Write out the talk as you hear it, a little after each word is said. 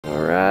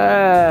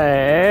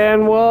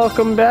And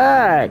welcome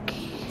back.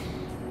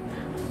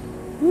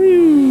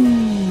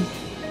 Woo!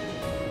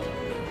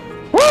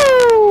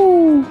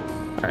 Woo!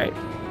 Alright.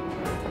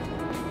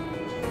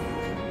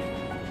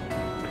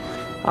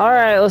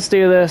 Alright, let's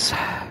do this.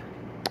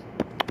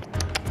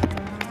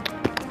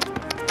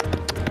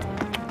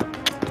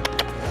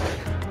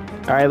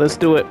 Alright, let's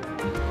do it.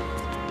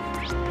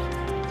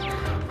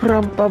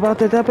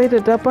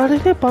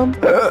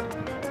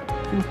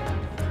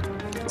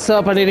 What's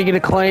up? I need to get a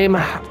claim.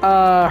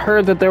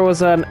 Heard that there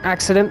was an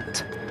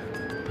accident.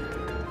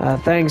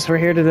 Thanks. We're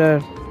here to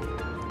the...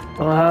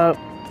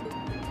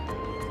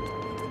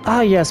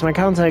 yes, my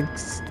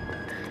contacts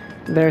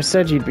there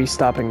said you'd be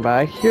stopping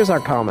by. Here's our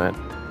comment.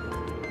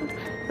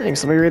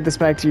 Thanks. Let me read this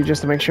back to you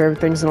just to make sure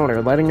everything's in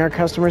order. Letting our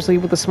customers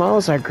leave with a smile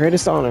is our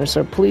greatest honor,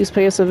 so please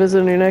pay us a visit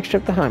on your next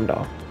trip to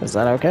Heimdall. Is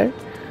that okay?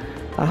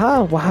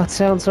 Aha, wow, it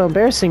sounds so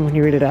embarrassing when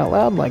you read it out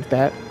loud like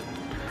that.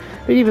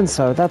 But even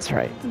so, that's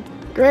right.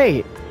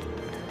 Great.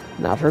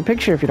 Now for a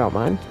picture, if you don't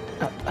mind.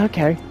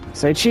 Okay.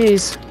 Say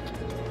cheese.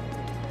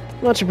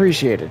 Much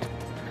appreciated.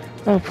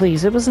 Oh,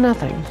 please, it was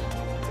nothing.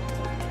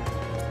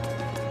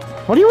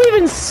 What do you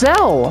even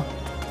sell?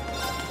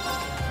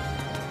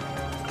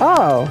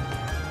 Oh.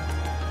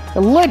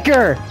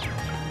 Liquor!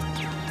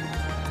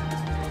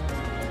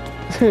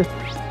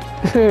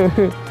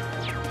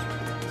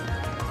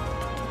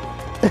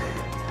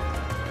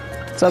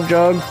 What's up,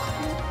 Jog?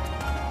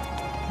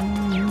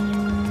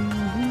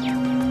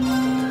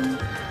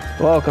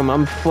 Welcome,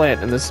 I'm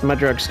Flint, and this is my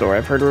drugstore.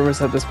 I've heard rumors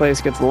that this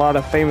place gets a lot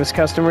of famous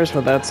customers,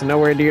 but that's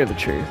nowhere near the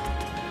truth.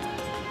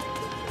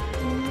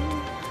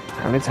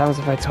 How many times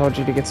have I told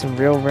you to get some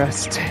real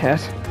rest, Dad?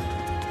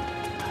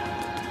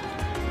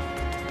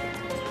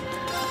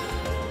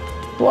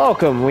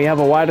 Welcome, we have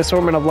a wide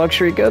assortment of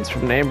luxury goods,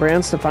 from name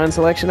brands to fine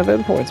selection of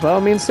imports. By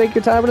all means, take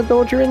your time and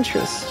indulge your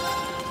interests.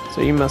 So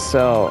you must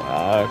sell,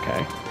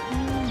 okay.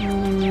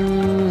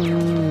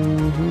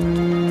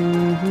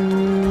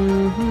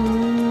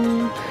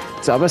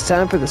 It's almost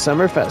time for the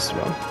summer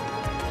festival.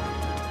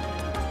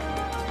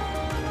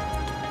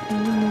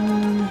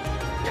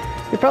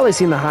 You've probably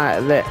seen the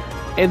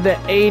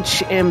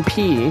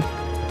HMP.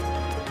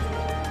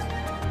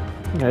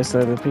 I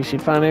said the piece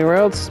you'd find anywhere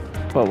else,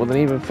 but with an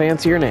even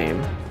fancier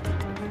name.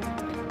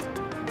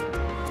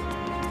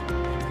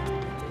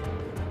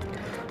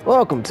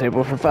 Welcome,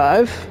 table for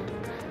 5.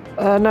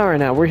 Not right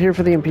now. We're here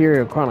for the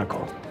Imperial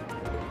Chronicle.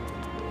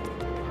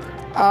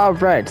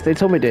 Right. They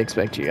told me to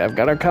expect you. I've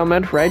got our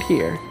comment right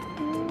here.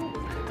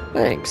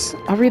 Thanks.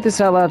 I'll read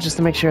this out loud just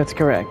to make sure it's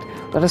correct.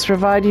 Let us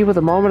provide you with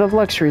a moment of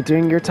luxury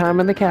during your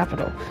time in the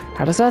capital.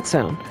 How does that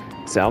sound?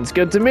 Sounds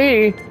good to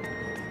me.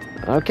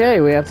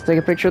 Okay, we have to take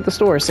a picture at the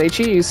store. Say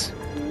cheese.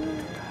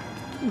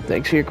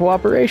 Thanks for your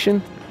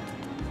cooperation.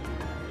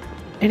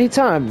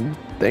 Anytime.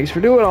 Thanks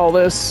for doing all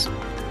this.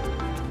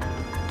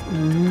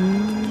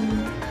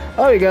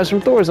 Oh, you guys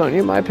from Thor's, aren't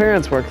you? My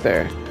parents work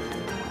there.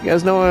 You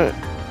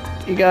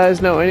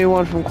guys know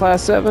anyone from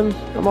Class 7?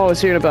 I'm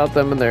always hearing about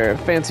them in their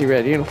fancy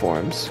red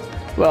uniforms.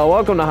 Well,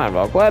 welcome to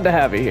Heimdall. Glad to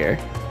have you here.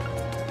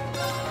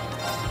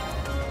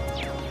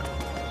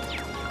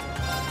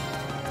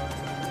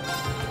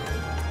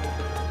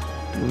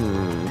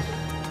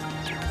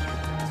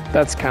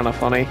 That's kind of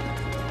funny.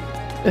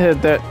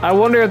 I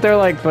wonder if they're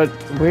like, but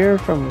we're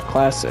from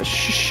Class...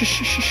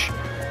 Shh.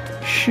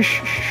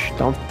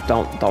 Don't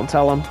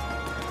tell them.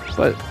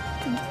 But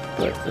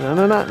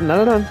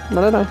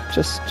no.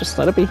 Just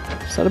let it be.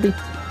 Just let it be.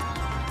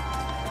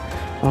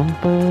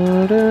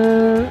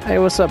 Hey,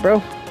 what's up,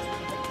 bro?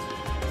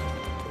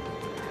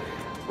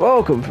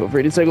 Welcome. Feel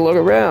free to take a look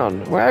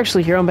around. We're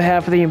actually here on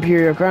behalf of the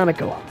Imperial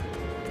Chronicle.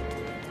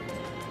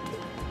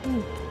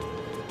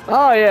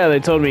 Oh yeah, they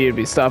told me you'd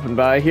be stopping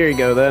by. Here you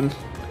go then.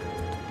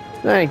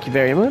 Thank you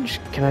very much.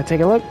 Can I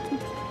take a look?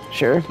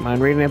 Sure.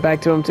 Mind reading it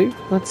back to him too?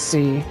 Let's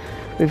see.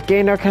 We've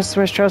gained our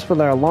customers' trust with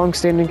our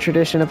long-standing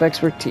tradition of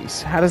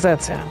expertise. How does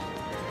that sound?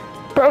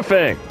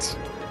 Perfect!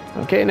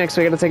 Okay, next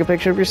we gotta take a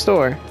picture of your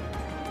store.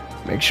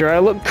 Make sure I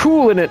look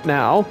cool in it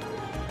now.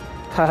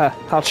 Haha,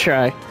 I'll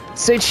try.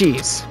 Say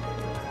cheese.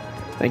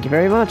 Thank you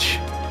very much.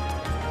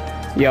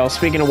 Yo,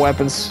 speaking of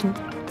weapons.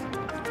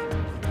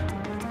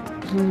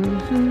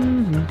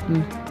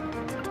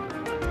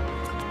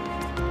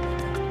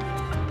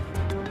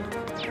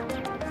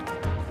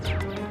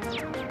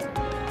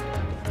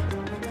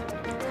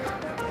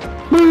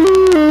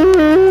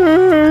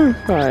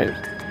 Alright.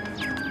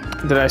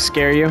 Did I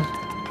scare you?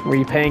 Were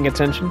you paying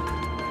attention?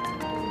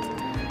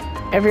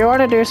 If you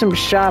want to do some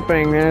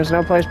shopping, there's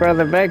no place better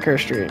than Baker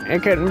Street.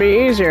 It couldn't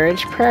be easier.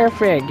 It's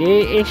perfect.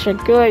 It's a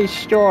good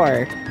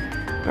store.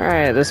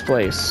 Alright, this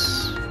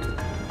place.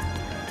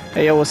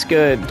 Hey, yo, what's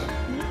good?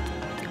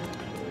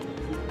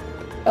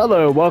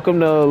 Hello, welcome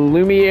to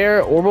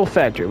Lumiere Orbital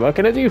Factory. What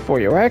can I do for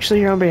you? We're actually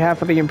here on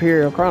behalf of the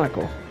Imperial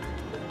Chronicle.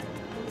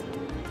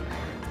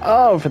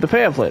 Oh, for the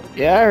pamphlet.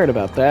 Yeah, I heard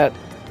about that.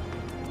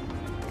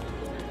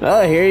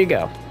 Oh, here you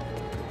go.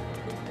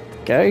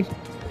 Okay,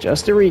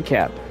 just to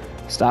recap.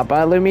 Stop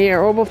by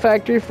Lumiere Orbital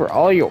Factory for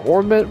all your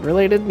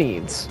orbit-related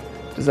needs.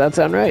 Does that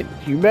sound right?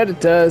 You bet it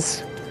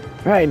does.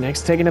 Right,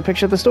 next taking a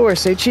picture of the store.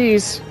 Say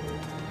cheese.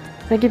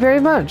 Thank you very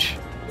much.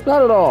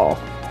 Not at all.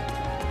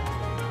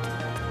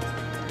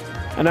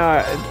 I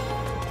know.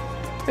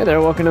 Hey there,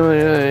 welcome to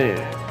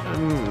the...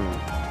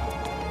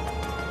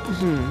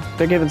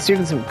 They're giving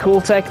students some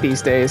cool tech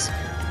these days.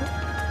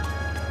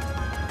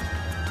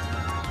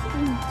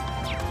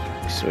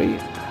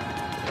 Sweet.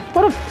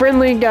 What a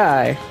friendly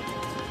guy.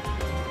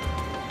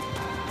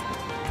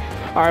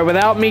 Alright,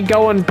 without me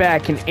going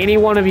back, can any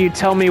one of you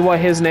tell me what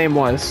his name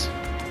was?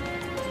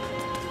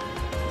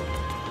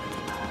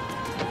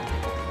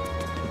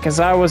 Because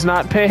I was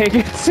not paying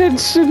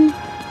attention.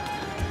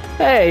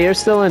 Hey, you're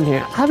still in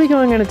here. I'll be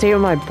going on a date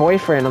with my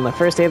boyfriend on the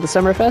first day of the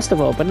summer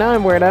festival, but now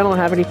I'm worried I don't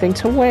have anything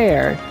to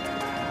wear.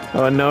 I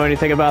don't know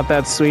anything about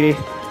that, sweetie.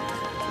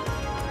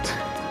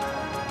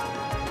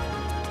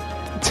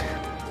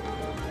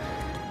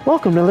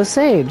 Welcome to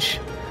Lesage.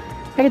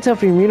 I can tell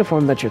from your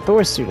uniform that you're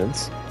Thor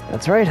students.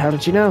 That's right, how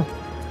did you know?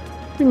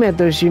 We made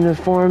those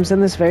uniforms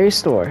in this very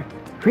store.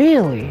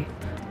 Really?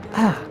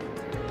 Ah,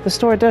 the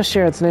store does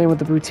share its name with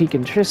the boutique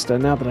in Trista,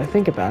 now that I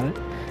think about it.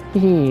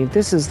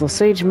 This is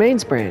Lesage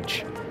Main's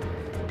branch.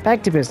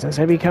 Back to business.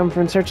 Have you come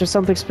in search of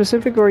something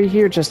specific, or are you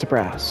here just to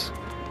browse?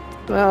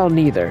 Well,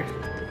 neither.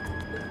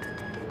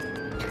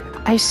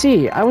 I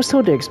see. I was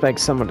told to expect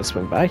someone to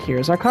swing by.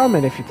 Here's our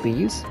comment, if you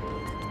please.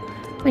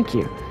 Thank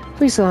you.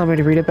 Please allow me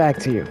to read it back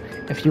to you.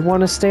 If you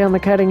want to stay on the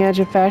cutting edge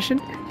of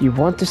fashion, you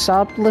want to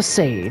shop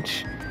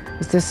Lesage.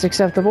 Is this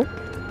acceptable?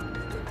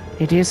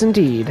 It is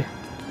indeed.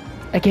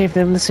 I gave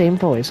them the same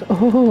voice.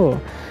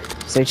 Oh,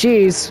 say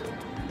cheese.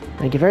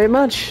 Thank you very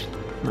much.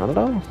 Not at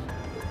all.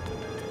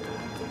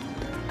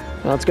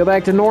 Now let's go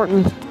back to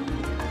Norton.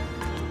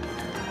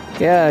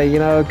 Yeah, you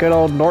know, good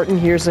old Norton.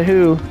 Here's the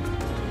Who.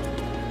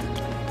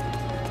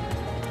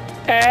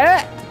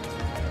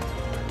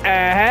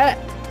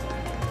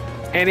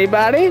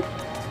 Anybody?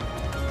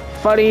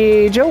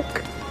 Funny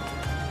joke?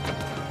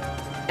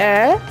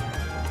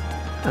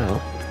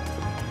 Oh.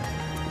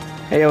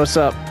 Hey, what's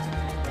up?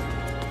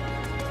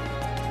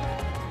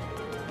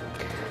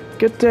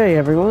 Good day,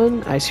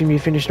 everyone. I assume you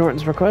finished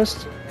Norton's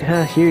request?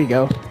 Here you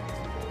go.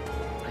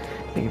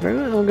 Thank you very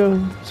much. I'll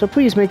go. So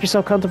please make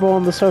yourself comfortable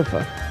on the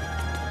sofa.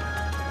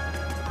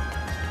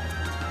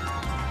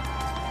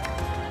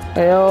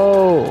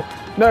 Hey-oh!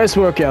 Nice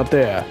work out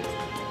there.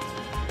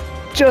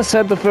 Just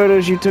had the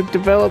photos you took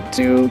developed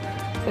too,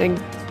 and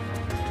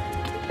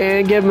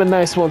give them a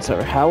nice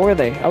once-over. How were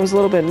they? I was a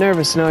little bit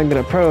nervous knowing that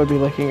a pro would be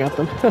looking at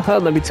them.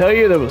 Let me tell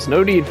you, there was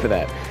no need for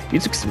that. You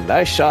took some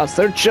nice shots.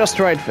 They're just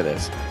right for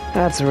this.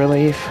 That's a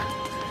relief.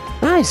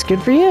 Nice,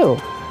 good for you.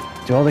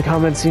 Do all the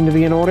comments seem to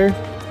be in order?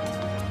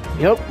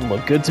 Yep,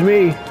 look good to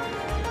me.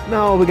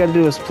 Now all we gotta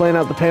do is plan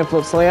out the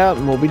pamphlet's layout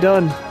and we'll be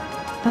done.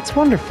 That's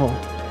wonderful.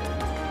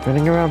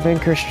 Running around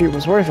Vancouver Street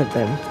was worth it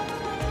then.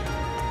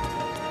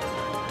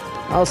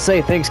 I'll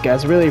say thanks,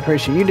 guys. I really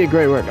appreciate it. You did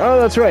great work. Oh,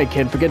 that's right.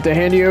 Can't forget to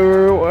hand you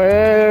over...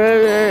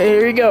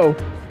 here you go.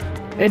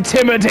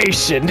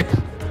 Intimidation.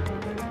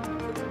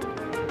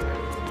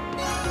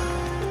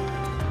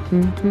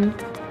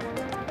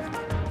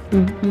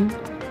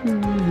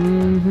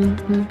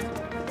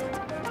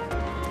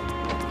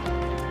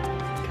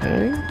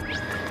 Okay.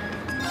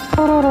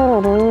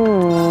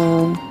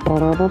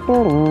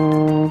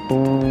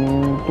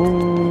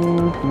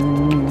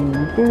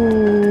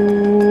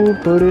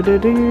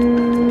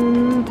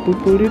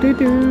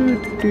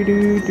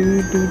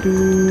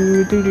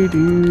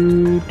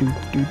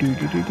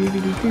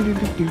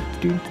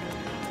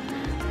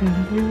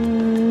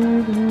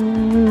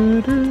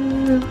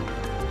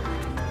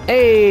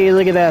 Hey,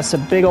 look at that. It's a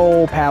big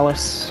old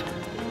palace.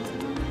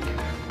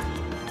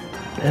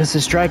 This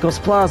is Draco's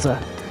Plaza.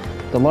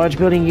 The large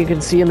building you can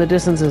see in the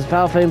distance is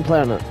Valfane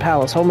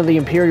Palace, home of the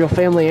Imperial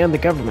family and the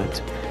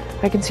government.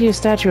 I can see a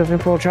statue of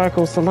Emperor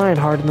Dracos the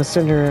Lionheart in the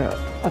center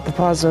of the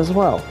plaza as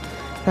well.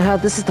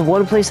 This is the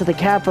one place at the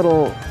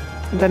capital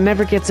that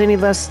never gets any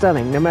less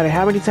stunning, no matter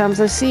how many times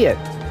I see it.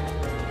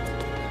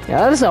 Yeah,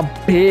 that is a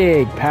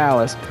big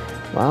palace.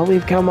 Well,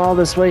 we've come all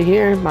this way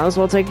here. Might as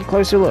well take a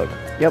closer look.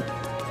 Yep.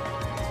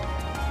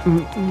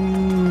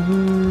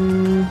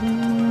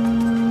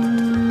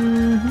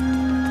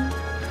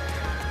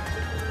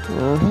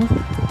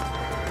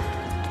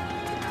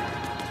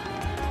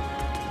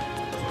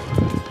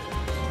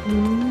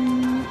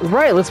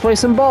 Right, let's play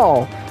some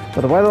ball.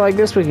 With a weather like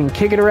this, we can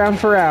kick it around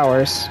for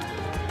hours.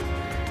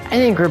 I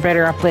think we're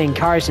better off playing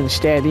cards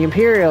instead. The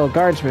Imperial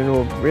Guardsmen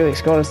will really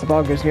scold us the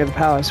ball goes near the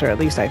palace, or at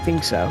least I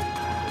think so.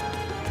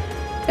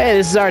 Hey,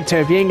 this is our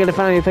turf. You ain't gonna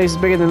find any places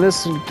bigger than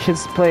this for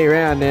kids to play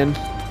around in.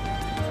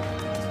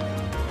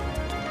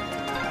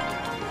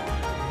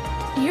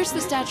 Here's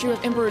the statue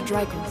of Emperor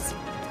Dracos.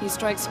 He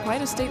strikes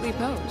quite a stately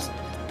pose.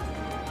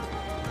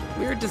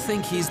 Weird to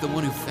think he's the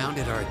one who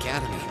founded our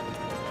academy.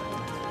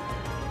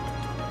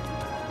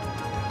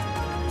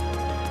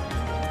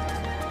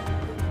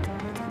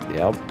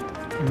 Yep.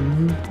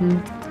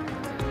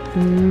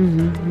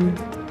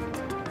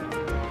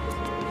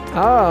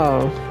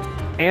 Oh.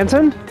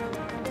 Anton?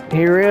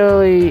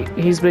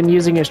 He's been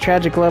using his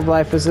tragic love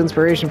life as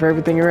inspiration for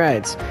everything he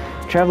writes.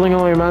 Traveling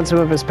only reminds him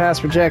of his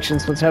past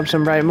rejections, which helps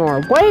him write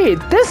more. Wait,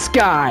 this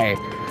guy!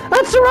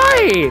 That's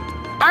right!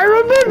 I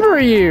remember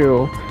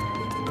you!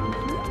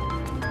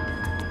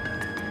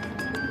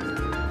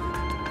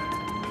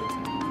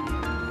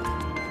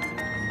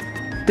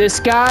 This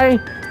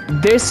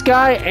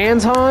guy,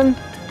 Anton,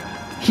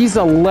 he's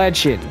a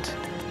legend.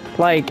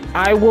 Like,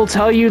 I will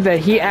tell you that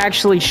he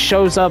actually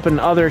shows up in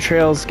other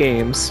Trails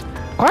games.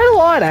 Quite a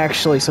lot,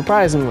 actually,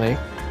 surprisingly.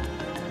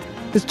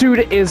 This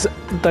dude is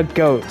the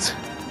GOAT.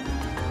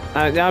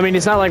 I mean,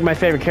 he's not like my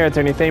favorite character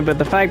or anything, but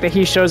the fact that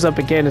he shows up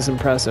again is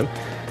impressive.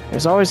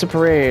 There's always a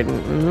parade.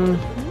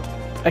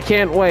 I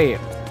can't wait.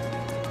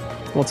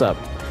 What's up?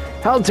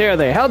 How dare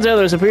they? How dare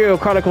those Imperial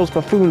Chronicles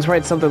buffoons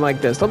write something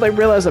like this? Don't they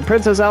realize that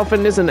Princess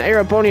Alphen is an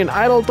Arabonian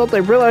idol? Don't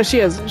they realize she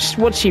has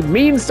what she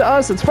means to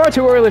us? It's far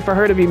too early for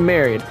her to be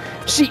married.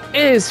 She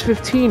is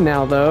 15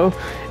 now, though.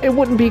 It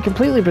wouldn't be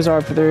completely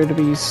bizarre for there to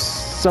be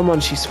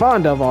someone she's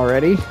fond of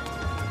already.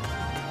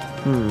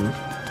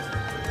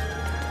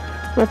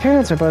 My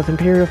parents are both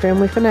Imperial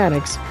family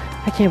fanatics.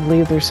 I can't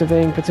believe they're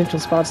surveying potential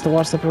spots to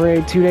watch the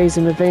parade 2 days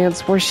in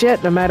advance. Worse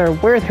yet, no matter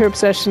where their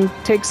obsession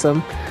takes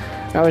them,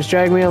 they always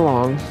drag me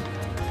along.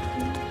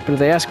 But if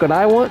they ask what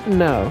I want,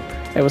 no.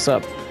 Hey, what's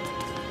up?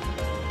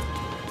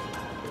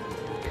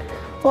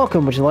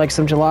 Welcome, would you like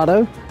some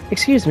gelato?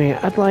 Excuse me,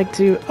 I'd like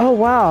to... Oh,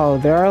 wow,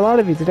 there are a lot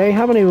of you today.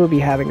 How many will be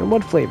having and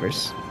what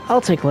flavors? I'll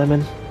take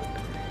lemon.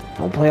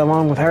 Don't play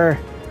along with her.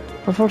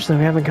 Unfortunately,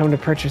 we haven't come to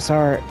purchase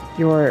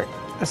your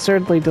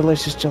absurdly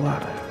delicious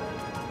gelato.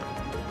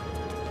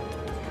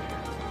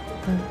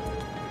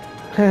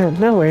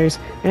 No worries.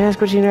 May I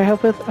ask what you need our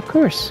help with? Of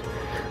course.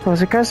 I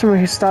was a customer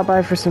who stopped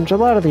by for some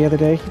gelato the other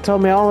day. He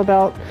told me all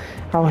about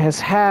how his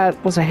hat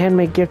was a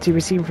handmade gift he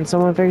received from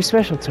someone very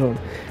special to him.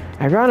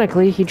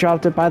 Ironically, he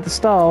dropped it by the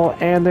stall,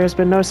 and there's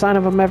been no sign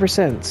of him ever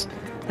since.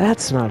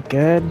 That's not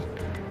good.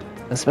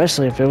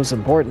 Especially if it was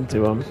important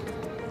to him.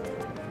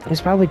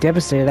 He's probably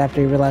devastated after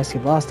he realized he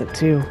lost it,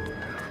 too.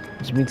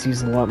 Which means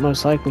he's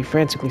most likely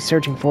frantically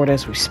searching for it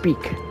as we speak.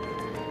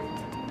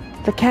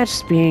 The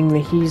catch being that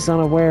he's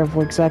unaware of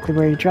exactly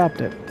where he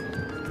dropped it.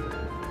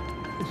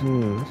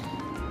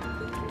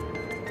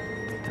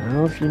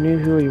 Well, if you knew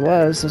who he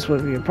was, this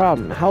wouldn't be a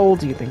problem. How old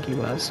do you think he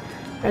was?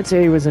 I'd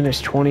say he was in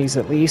his 20s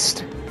at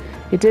least.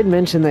 He did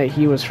mention that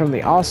he was from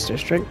the Ost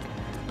district.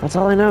 That's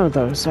all I know,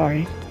 though,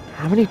 sorry.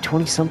 How many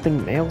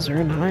 20-something males are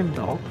in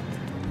Heimdall?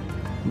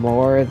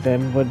 More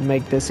than would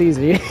make this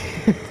easy.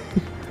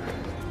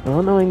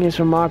 Well, knowing he's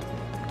from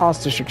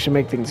Ost district should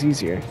make things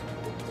easier.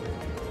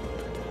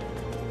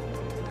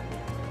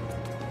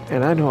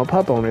 And I know a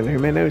pub owner who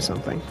may know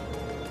something.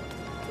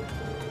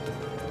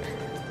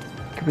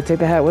 Can we take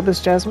the hat with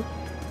us, Jasmine?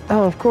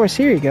 Oh, of course,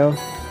 here you go.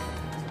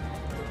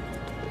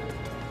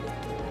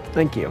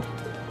 Thank you.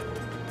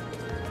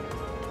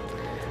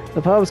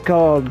 The pub's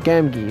called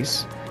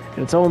Gamgee's, and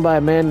it's owned by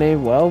a man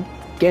named, well,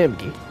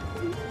 Gamgee.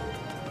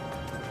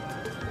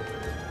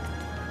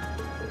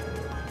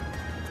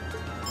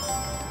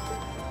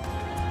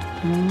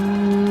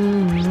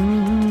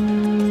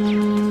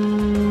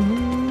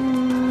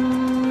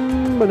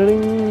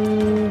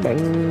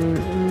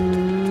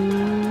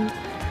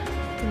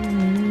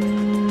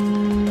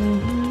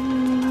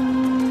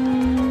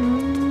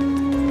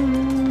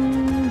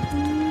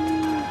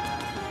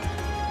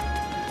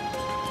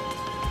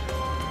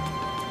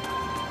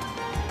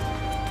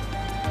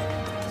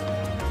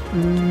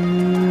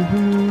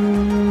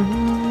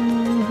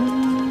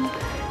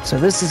 So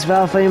this is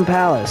Valfame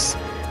Palace.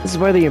 This is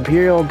where the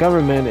Imperial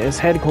government is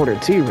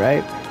headquartered too,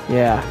 right?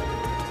 Yeah.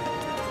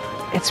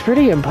 It's a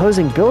pretty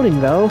imposing building,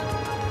 though.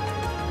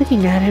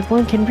 Looking at it,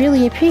 one can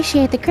really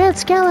appreciate the grand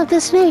scale of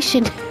this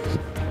nation.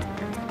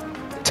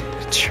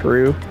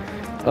 True.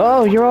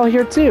 Oh, you're all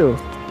here too.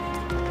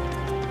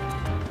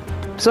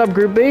 What's up,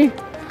 Group B?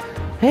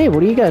 Hey,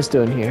 what are you guys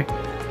doing here?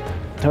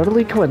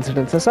 Totally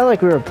coincidence. It's not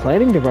like we were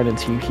planning to run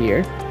into you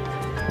here.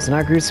 Isn't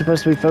our group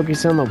supposed to be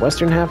focusing on the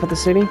western half of the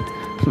city?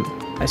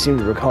 I seem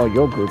to recall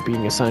your group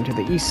being assigned to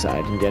the east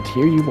side, and yet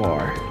here you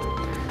are.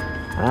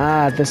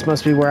 Ah, this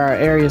must be where our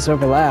areas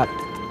overlap.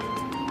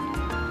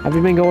 Have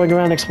you been going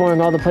around exploring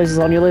all the places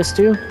on your list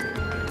too?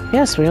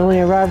 Yes, we only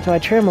arrived by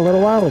tram a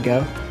little while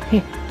ago.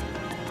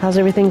 How's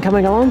everything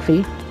coming along,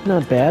 Fee?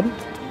 Not bad.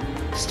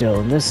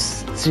 Still, in a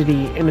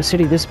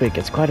city this big,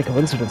 it's quite a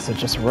coincidence to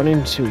just run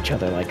into each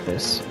other like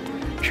this.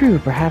 True,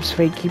 perhaps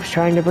fate keeps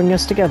trying to bring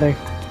us together.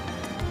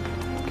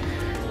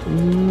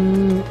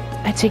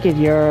 I take it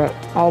you're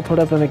all put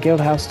up in a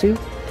guild house too?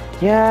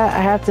 Yeah,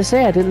 I have to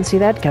say I didn't see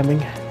that coming.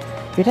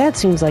 Your dad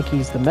seems like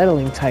he's the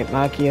meddling type,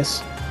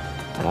 Machias.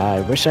 I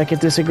wish I could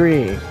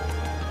disagree.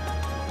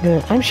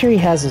 I'm sure he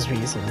has his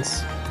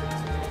reasons.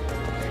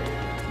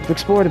 We've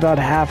explored about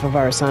half of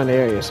our assigned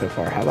area so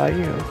far. How about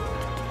you?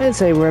 I'd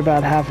say we're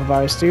about half of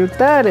ours too.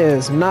 That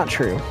is not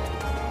true.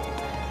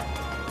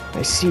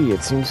 I see.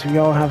 It seems we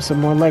all have some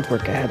more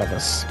legwork ahead of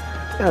us.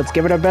 Now let's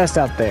give it our best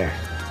out there.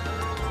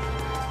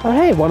 Oh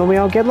hey, why don't we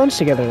all get lunch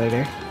together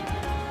later?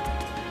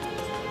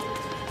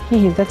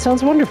 Hey, that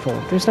sounds wonderful.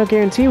 There's no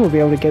guarantee we'll be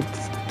able to get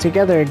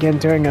together again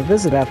during a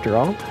visit after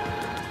all.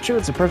 Sure,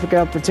 it's a perfect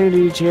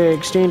opportunity to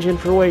exchange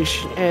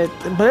information and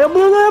blah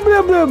blah blah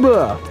blah blah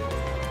blah.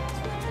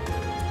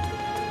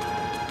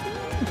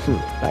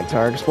 Back to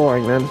our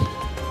exploring then.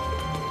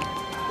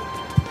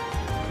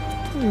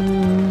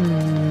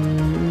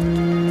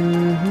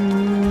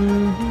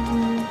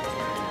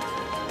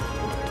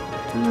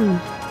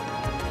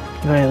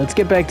 Alright, let's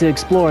get back to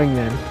exploring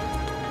then.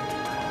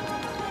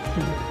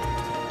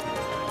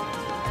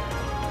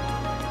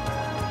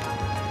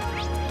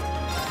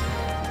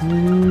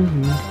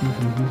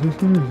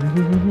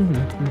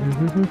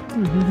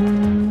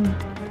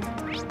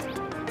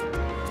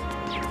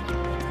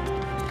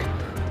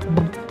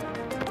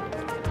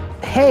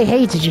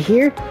 Hey, did you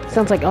hear?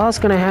 Sounds like Oz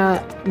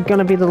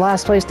gonna be the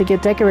last place to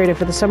get decorated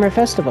for the summer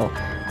festival.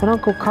 But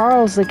Uncle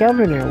Carl's the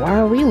governor. Why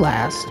are we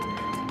last?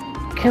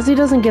 Because he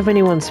doesn't give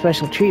anyone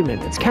special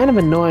treatment. It's kind of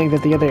annoying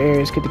that the other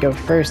areas get to go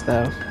first,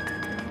 though.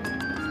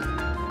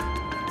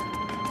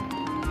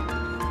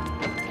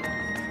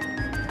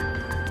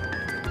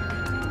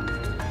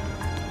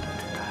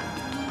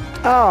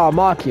 Ah,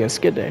 Marcius,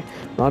 good day.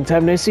 Long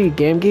time no see,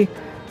 Gamgee.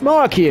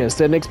 Marcius,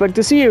 didn't expect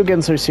to see you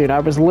again so soon. I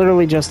was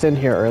literally just in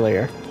here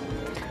earlier.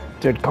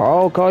 Did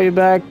Carl call you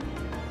back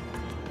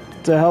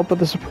to help with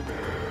the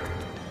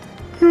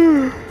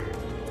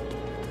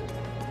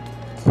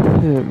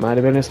It might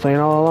have been his plan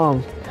all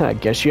along. I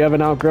guess you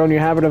haven't outgrown your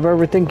habit of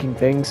overthinking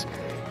things.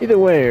 Either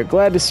way,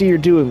 glad to see you're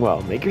doing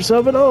well. Make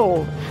yourself at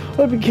home.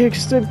 Hope you can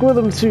stick with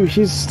him too.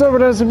 He's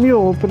stubborn as a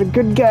mule, but a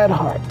good guy at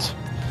heart.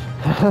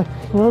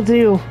 Will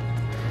do.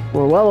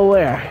 We're well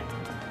aware.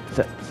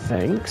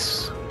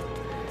 Thanks.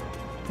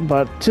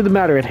 But to the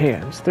matter at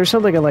hand, there's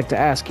something I'd like to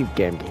ask you,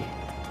 Gamgee.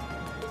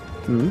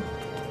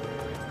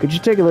 Could you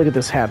take a look at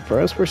this hat for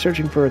us? We're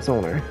searching for its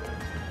owner.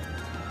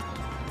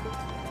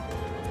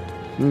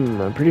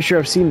 I'm pretty sure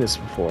I've seen this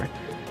before.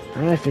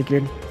 I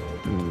figured.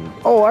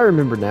 Oh, I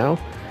remember now.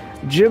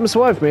 Jim's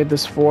wife made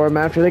this for him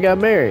after they got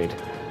married.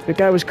 The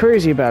guy was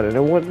crazy about it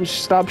and wouldn't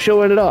stop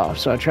showing it off,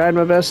 so I tried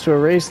my best to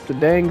erase the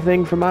dang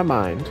thing from my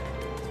mind.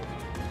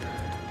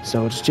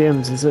 So it's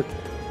Jim's, is it?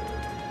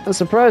 I'm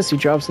surprised he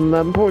dropped something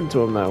that important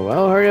to him, though.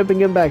 Well, hurry up and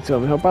get back to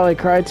him. He'll probably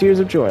cry tears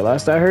of joy.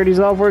 Last I heard, he's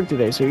off work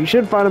today, so you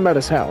should find him at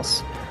his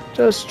house.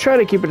 Just try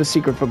to keep it a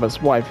secret from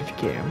his wife if you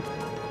can.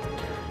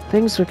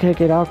 Things would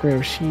get awkward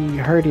if she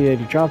heard that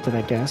he dropped it,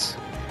 I guess.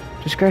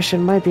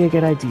 Discretion might be a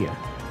good idea.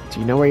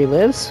 Do you know where he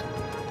lives?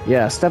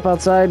 Yeah, step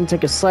outside and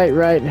take a slight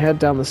right and head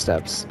down the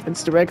steps.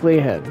 It's directly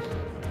ahead.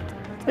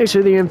 Thanks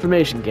for the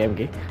information,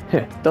 Gamgee.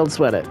 Don't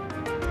sweat it.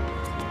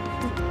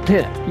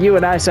 You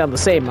and I sound the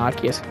same,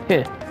 Marcius.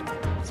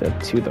 So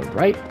to the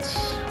right,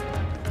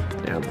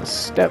 down the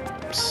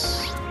steps.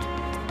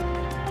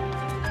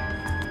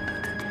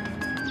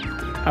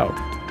 Oh.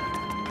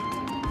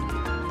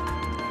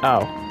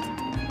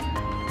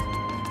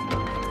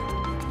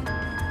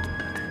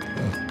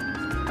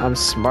 I'm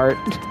smart.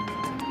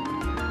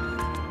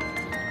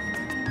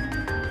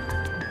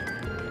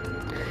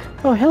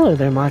 Oh, hello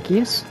there,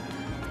 Marcius.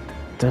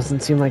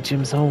 Doesn't seem like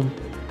Jim's home.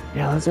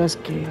 Yeah, let's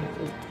ask you.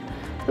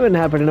 You wouldn't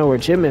happen to know where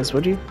Jim is,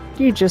 would you?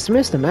 You just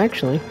missed him,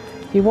 actually.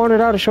 He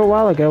wandered out a short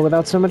while ago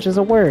without so much as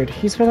a word.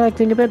 He's been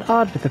acting a bit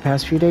odd for the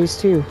past few days,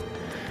 too.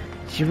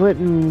 You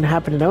wouldn't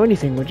happen to know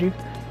anything, would you?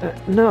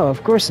 No,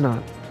 of course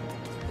not.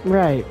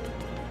 Right.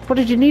 What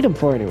did you need him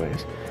for,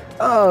 anyways?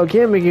 Oh,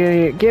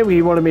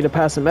 Gamgee wanted me to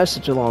pass a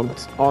message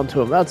on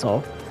to him, that's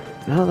all.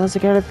 No, that's the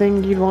kind of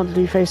thing you'd want to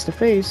do face to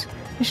face.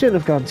 You shouldn't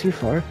have gone too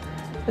far.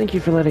 Thank you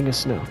for letting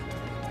us know.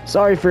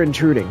 Sorry for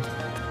intruding.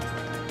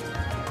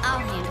 I'll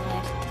handle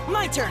it.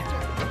 My turn.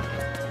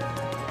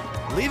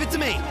 Leave it to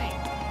me.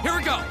 Here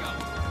we go.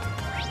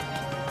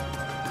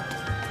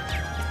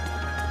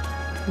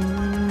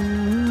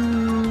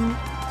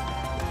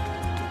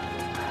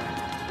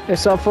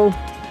 It's helpful.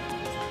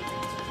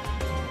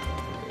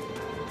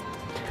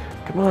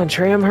 Come on,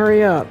 Tram,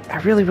 hurry up. I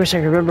really wish I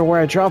could remember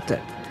where I dropped it.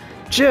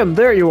 Jim,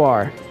 there you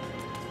are.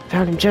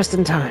 Found him just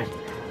in time.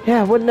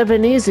 Yeah, it wouldn't have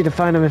been easy to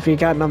find him if he'd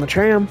gotten on the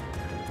tram.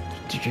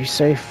 Did you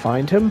say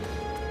find him?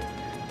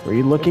 Were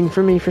you looking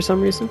for me for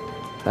some reason?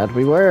 That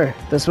we were.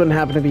 This wouldn't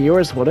happen to be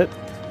yours, would it?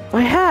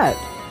 My hat!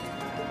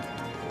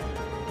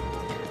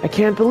 I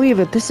can't believe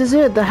it. This is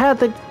it. The hat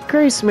that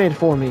Grace made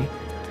for me.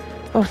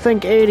 Oh,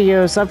 thank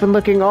Adios. I've been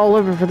looking all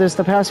over for this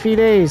the past few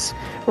days.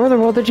 Where in the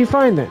world did you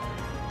find it?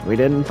 We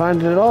didn't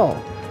find it at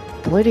all.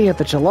 The lady at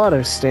the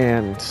gelato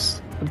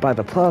stand by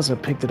the plaza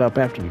picked it up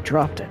after you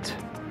dropped it.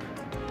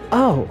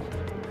 Oh.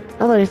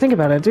 Now that I think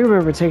about it, I do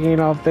remember taking it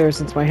off there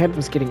since my head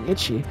was getting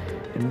itchy.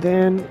 And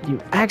then you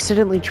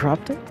accidentally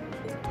dropped it?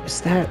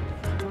 Is that...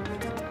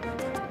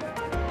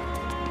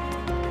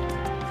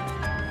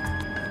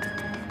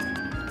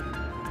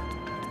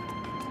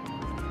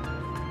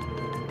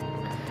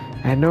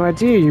 I had no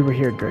idea you were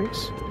here,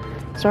 Grace.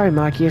 Sorry,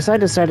 Marcius, I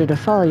decided to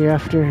follow you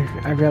after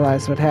I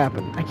realized what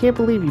happened. I can't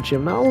believe you,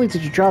 Jim. Not only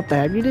did you drop the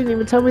hat, you didn't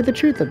even tell me the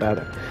truth about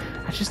it.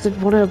 I just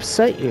didn't want to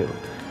upset you.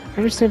 I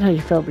understand how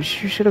you felt,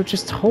 but you should have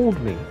just told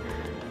me.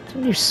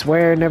 Didn't you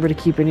swear never to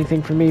keep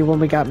anything from me when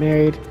we got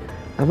married?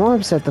 I'm more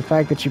upset the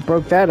fact that you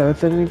broke that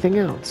oath than anything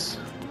else.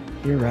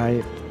 You're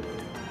right.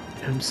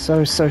 I'm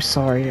so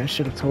sorry. I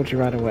should have told you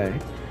right away.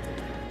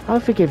 I'll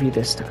forgive you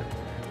this time.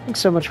 Thanks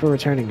so much for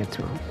returning it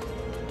to him.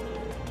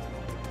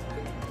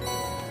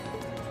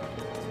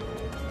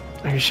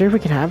 Are you sure we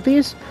can have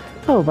these?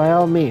 Oh, by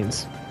all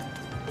means.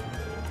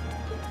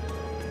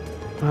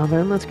 Well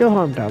then, let's go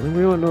home, darling.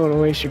 We wouldn't want to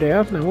waste your day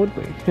off now, would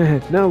we?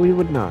 No, we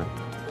would not.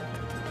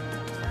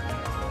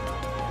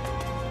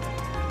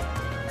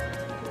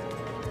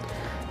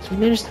 So you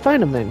managed to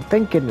find him then.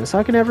 Thank goodness.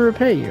 How can I ever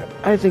repay you?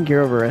 I think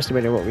you're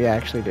overestimating what we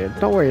actually did.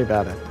 Don't worry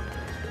about it.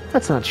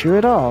 That's not true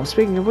at all.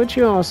 Speaking of which,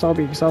 you almost all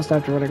be exhausted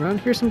after running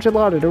around. Here's some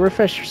gelato to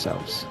refresh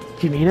yourselves.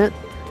 Do you mean it?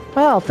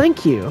 Well,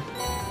 thank you.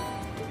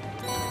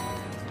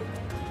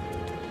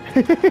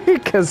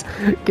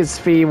 Because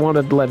Fee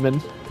wanted lemon.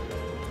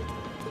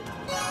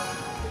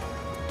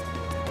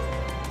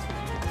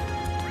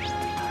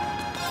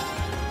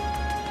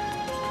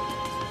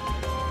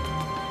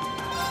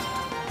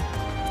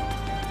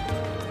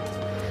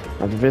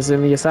 After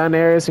visiting the assigned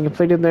areas and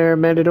completing their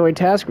mandatory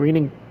task,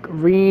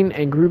 Green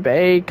and Group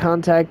A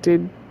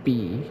contacted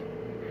B.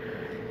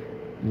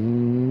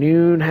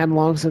 Noon had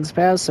long since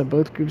passed, so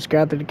both groups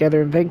gathered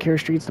together in Vancouver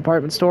Street's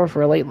department store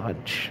for a late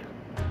lunch.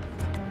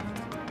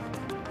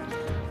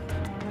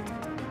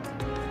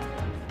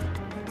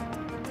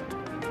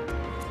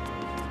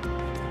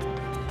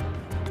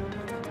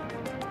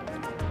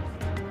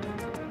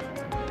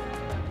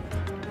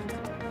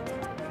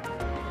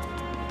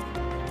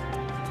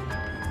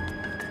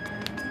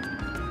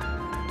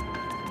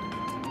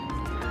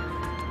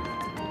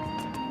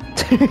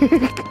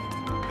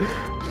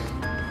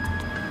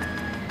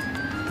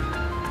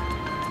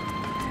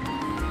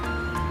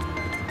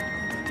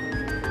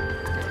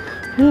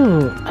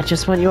 I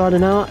just want you all to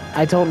know,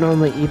 I don't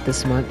normally eat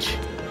this much.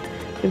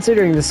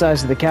 Considering the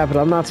size of the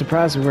capital, I'm not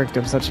surprised we worked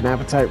up such an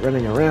appetite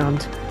running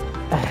around.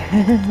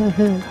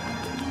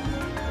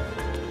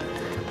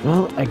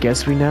 Well, I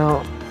guess we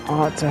now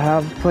ought to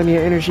have plenty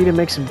of energy to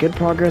make some good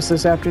progress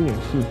this afternoon.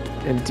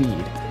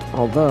 Indeed.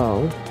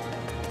 Although...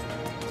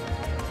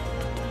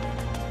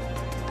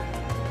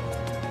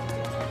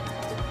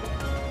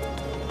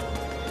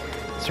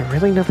 is there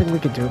really nothing we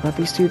can do about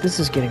these two? This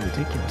is getting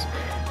ridiculous.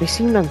 They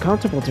seemed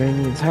uncomfortable during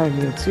the entire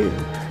meal, too.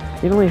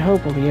 The only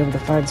hope we'll be able to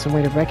find some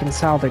way to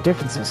reconcile their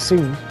differences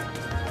soon.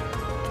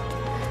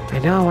 I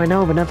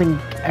know, but nothing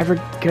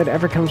good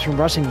ever comes from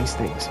rushing these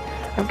things.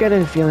 I've got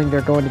a feeling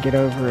they're going to get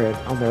over it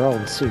on their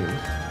own soon.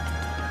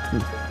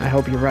 I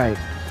hope you're right.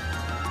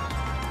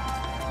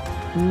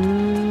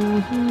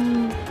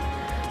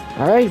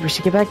 Alright, we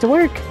should get back to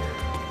work.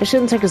 It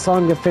shouldn't take us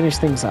long to finish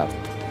things up.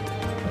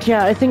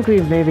 Yeah, I think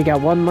we've maybe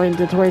got one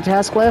mandatory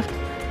task left.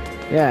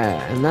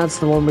 Yeah, and that's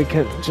the one we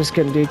just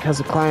couldn't do because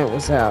the client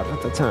was out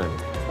at the time.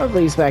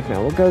 Hopefully he's back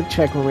now. We'll go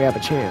check when we have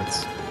a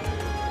chance.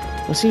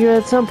 We'll see you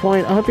at some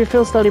point. I hope your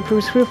field study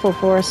proves fruitful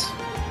for us.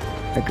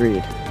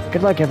 Agreed.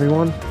 Good luck,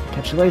 everyone.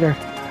 Catch you later.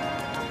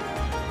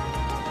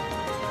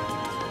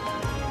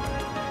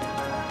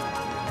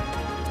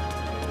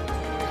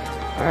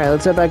 Alright,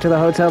 let's head back to the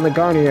hotel in the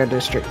Garnier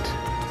district.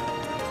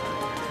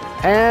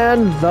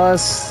 And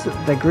thus,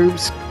 the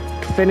groups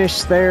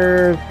finish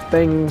their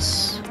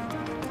things.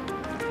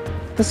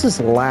 This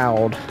is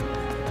loud.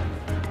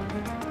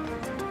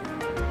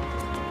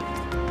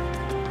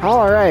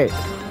 Alright.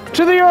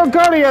 To the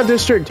Garnier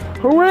district!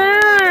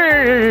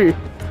 Hooray!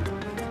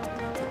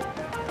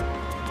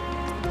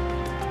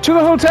 To the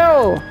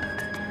hotel!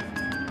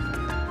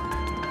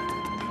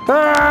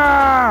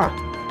 Ah!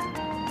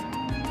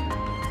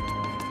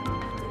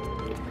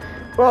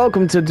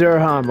 Welcome to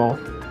Durhamel.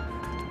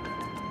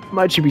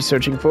 Might you be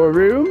searching for a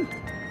room?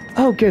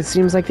 Oh, good.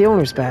 Seems like the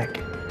owner's back.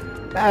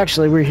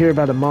 Actually, we're here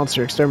about a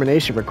monster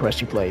extermination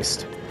request you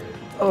placed.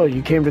 Oh,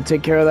 you came to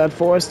take care of that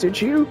for us, did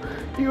you?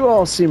 You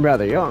all seem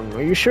rather young.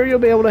 Are you sure you'll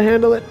be able to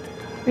handle it?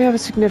 We have a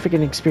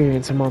significant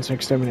experience in monster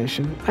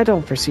extermination. I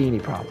don't foresee any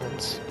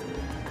problems.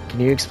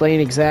 Can you explain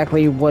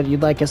exactly what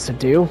you'd like us to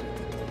do?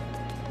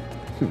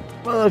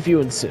 Well, if you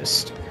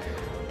insist.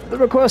 The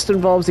request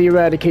involves the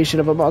eradication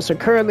of a monster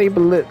currently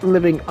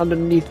living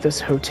underneath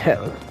this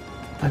hotel.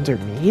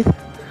 Underneath?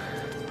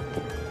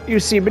 You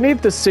see,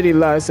 beneath the city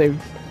lies a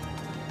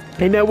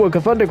network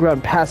of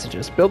underground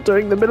passages built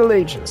during the Middle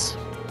Ages.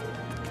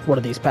 One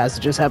of these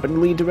passages happened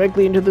to lead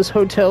directly into this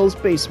hotel's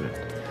basement.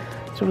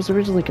 So it was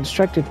originally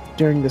constructed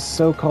during the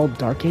so-called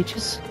Dark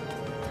Ages?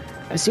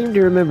 I seem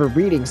to remember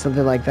reading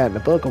something like that in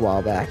a book a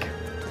while back.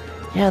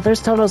 Yeah,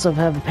 those tunnels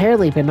have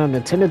apparently been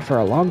unattended for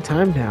a long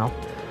time now.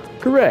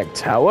 Correct.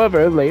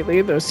 However,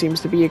 lately there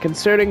seems to be a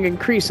concerning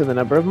increase in the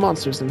number of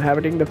monsters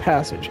inhabiting the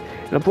passage.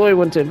 An employee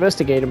went to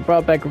investigate and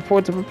brought back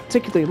reports of a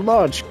particularly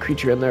large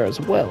creature in there as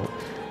well.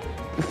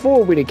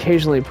 Before, we'd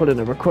occasionally put in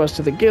a request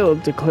to the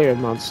guild to clear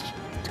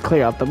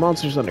out the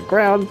monsters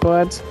underground,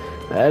 but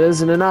that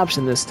isn't an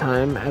option this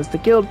time, as the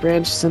guild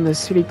branch is in the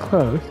city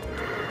closed.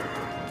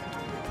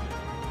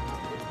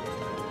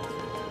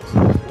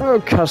 Our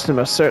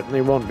customer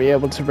certainly won't be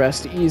able to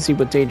rest easy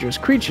with dangerous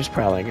creatures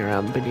prowling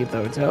around beneath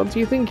the hotel. Do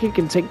you think you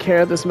can take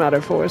care of this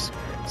matter for us?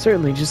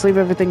 Certainly, just leave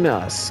everything to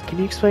us. Can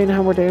you explain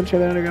how we're to enter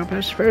the underground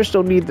passage? First,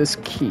 you'll need this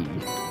key.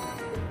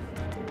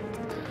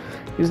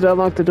 Use it to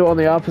unlock the door on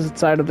the opposite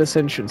side of this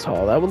entrance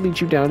hall. That will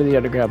lead you down to the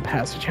underground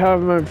passage.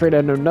 However, I'm afraid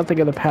I know nothing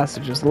of the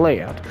passage's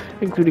layout,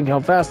 including how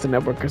vast the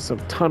network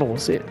of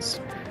tunnels is.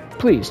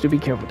 Please, do be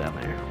careful down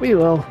there. We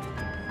will.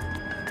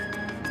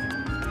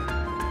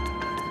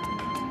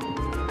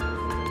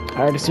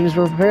 Alright, as soon as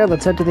we're prepared,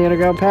 let's head to the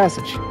underground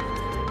passage.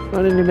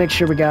 I need to make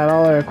sure we got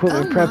all our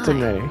equipment prepped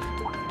and ready.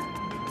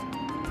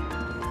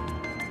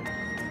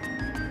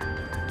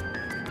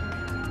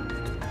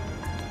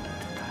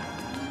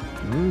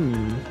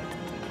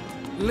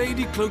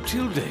 Lady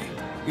Clotilde,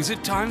 is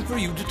it time for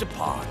you to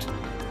depart?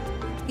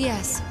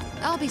 Yes,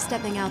 I'll be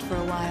stepping out for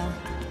a while.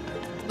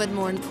 But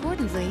more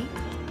importantly,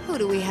 who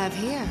do we have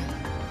here?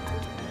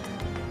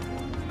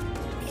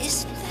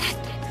 Is that...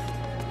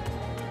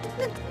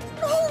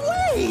 No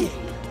way!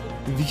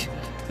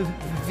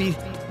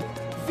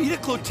 Vita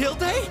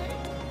Clotilde?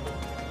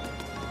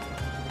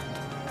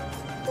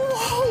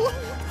 Whoa!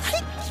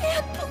 I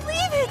can't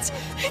believe it!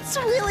 It's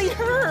really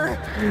her!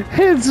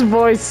 His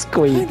voice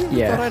squeaked, I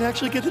never thought I'd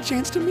actually get the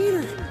chance to meet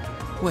her.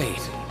 Wait,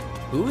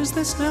 who is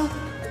this now?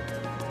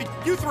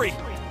 You three,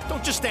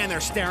 don't just stand there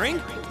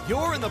staring.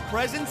 You're in the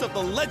presence of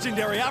the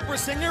legendary opera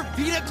singer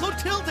Vita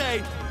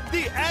Clotilde,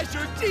 the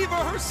Azure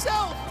Diva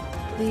herself!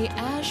 The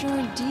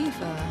Azure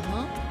Diva,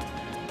 huh?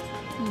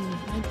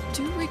 I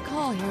do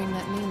recall hearing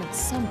that name at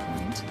some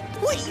point.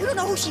 Wait, you don't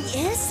know who she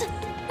is?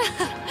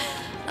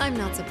 I'm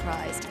not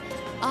surprised.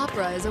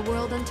 Opera is a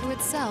world unto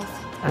itself.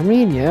 I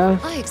mean, yeah.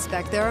 I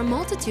expect there are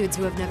multitudes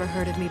who have never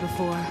heard of me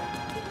before.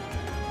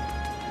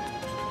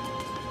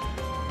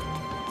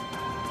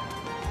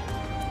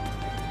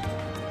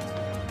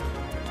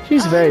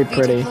 She's very I'm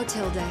pretty. Vita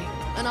Clotilde,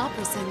 an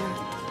opera singer.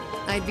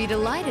 I'd be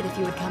delighted if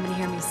you would come and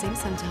hear me sing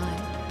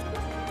sometime.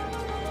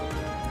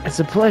 It's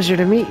a pleasure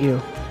to meet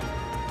you.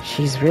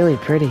 She's really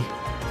pretty.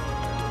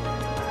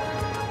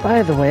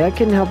 By the way, I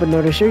couldn't help but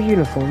notice your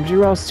uniforms.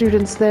 You're all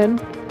students then?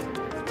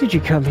 Did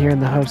you come here in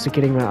the hopes of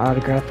getting my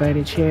autograph by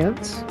any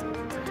chance?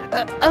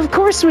 Of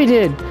course we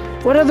did!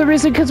 What other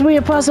reason could we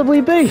have possibly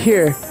be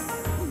here?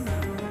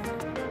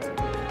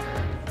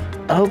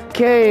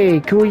 Okay,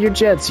 cool your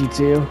jets, you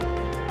two.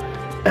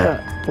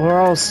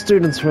 We're all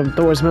students from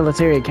Thor's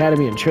Military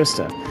Academy in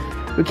Trista.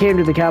 We came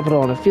to the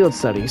capital on a field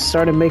study,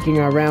 started making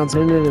our rounds,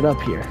 and ended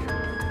up here.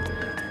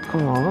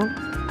 Aw,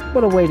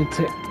 what a way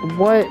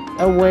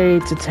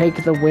to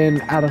take the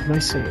wind out of my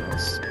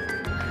sails.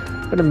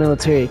 What a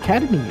military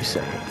academy, you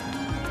say?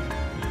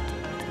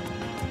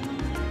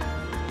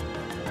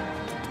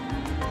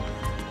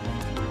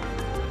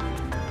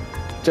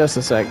 Just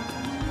a sec.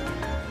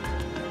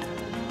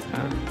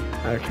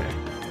 Okay.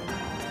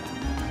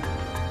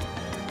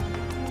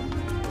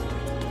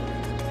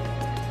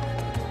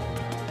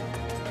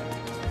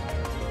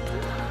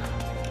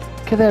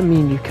 Could that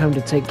mean you come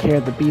to take care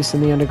of the beast in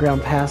the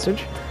underground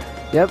passage?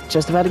 Yep,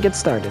 just about to get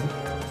started.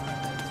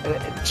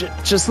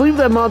 Just leave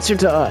that monster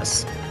to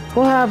us.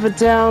 We'll have it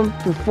down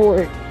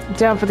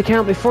for the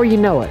count before you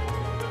know it.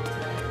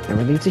 I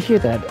relieved to hear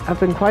that. I've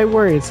been quite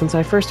worried since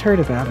I first heard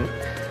about it.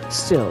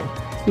 Still,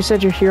 you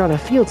said you're here on a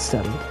field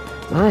study.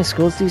 My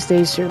schools these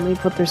days certainly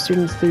put their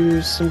students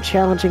through some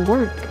challenging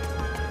work.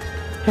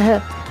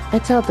 I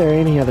doubt there are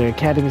any other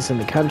academies in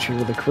the country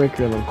with a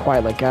curriculum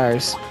quite like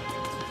ours.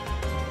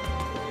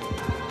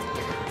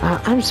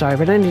 I'm sorry,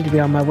 but I need to be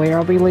on my way or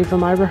I'll be late for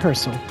my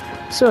rehearsal.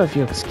 So if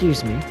you'll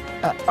excuse me,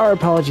 our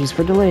apologies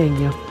for delaying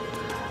you.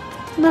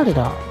 Not at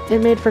all. It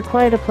made for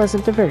quite a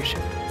pleasant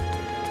diversion.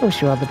 I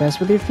wish you all the best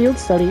with your field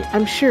study.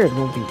 I'm sure it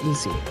won't be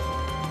easy.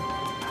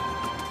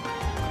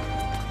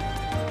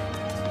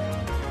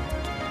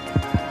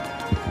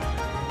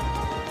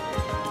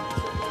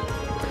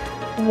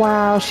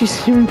 Wow,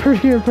 she's even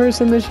prettier in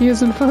person than she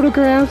is in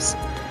photographs.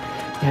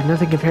 Yeah,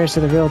 nothing compares to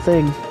the real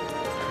thing.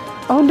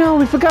 Oh no,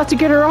 we forgot to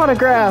get her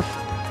autograph!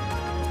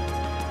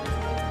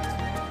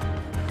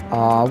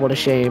 Aw, what a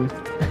shame.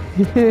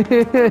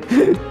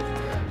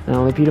 Not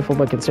only beautiful,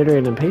 but considerate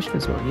and impatient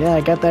as well. Yeah,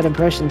 I got that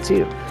impression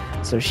too.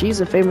 So she's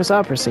a famous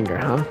opera singer,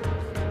 huh?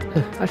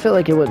 I feel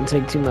like it wouldn't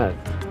take too much.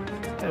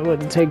 It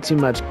wouldn't take too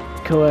much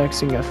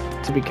coaxing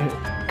to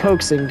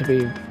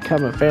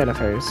become a fan of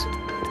hers.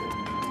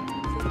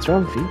 What's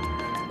wrong,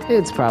 Fee?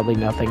 It's probably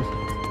nothing.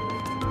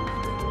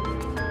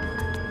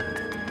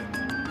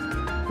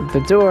 The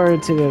door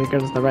to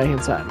the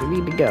right-hand side. We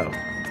need to go.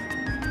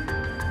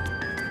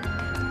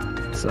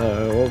 So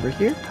over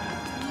here.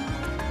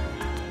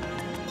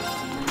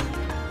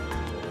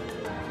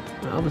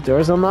 Well, the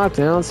door's unlocked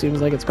now. Seems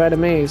like it's quite a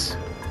maze.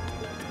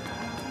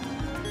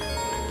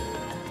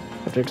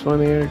 After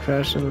exploring the area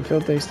crash in the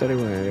field day study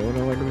where it would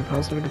not likely be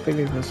possible to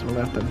complete the festival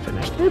left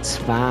unfinished. It's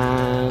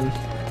fine.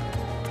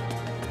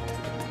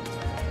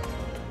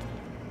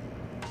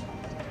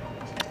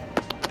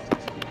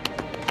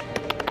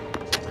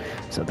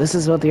 So this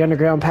is what the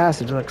underground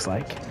passage looks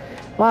like.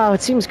 Wow,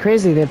 it seems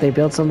crazy that they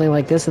built something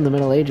like this in the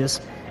Middle Ages.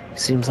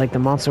 Seems like the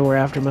monster we're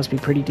after must be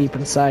pretty deep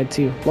inside,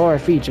 too. Laura,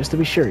 Fee, just to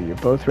be sure, you're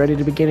both ready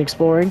to begin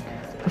exploring?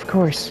 Of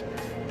course.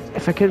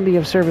 If I couldn't be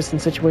of service in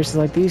situations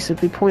like these, it'd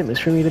be pointless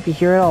for me to be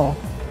here at all.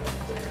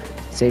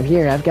 Same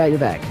here, I've got your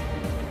back.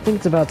 I think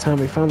it's about time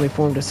we finally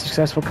formed a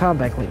successful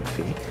combat link,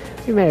 Fee.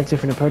 We may have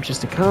different approaches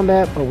to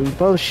combat, but we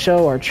both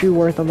show our true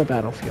worth on the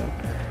battlefield.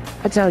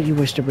 I doubt you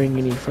wish to bring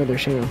any further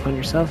shame upon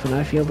yourself, and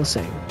I feel the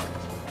same.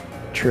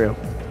 True.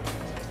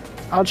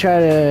 I'll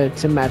try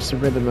to match the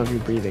rhythm of your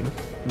breathing.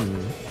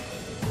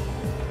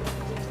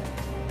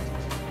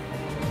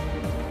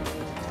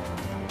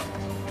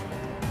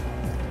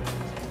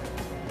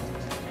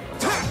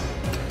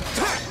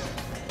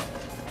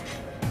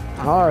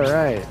 All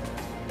right.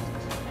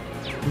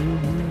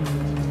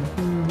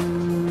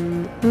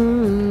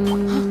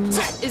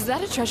 Is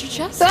that a treasure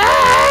chest?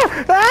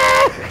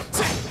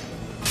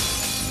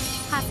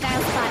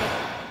 Hostile spotted.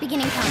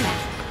 Beginning combat.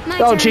 My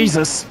Oh, turn.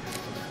 Jesus.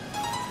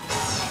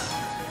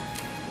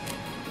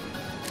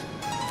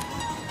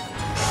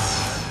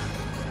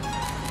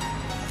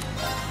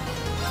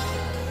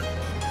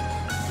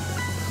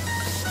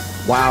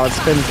 Wow, it's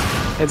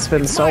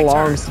been so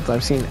long since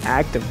I've seen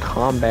active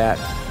combat.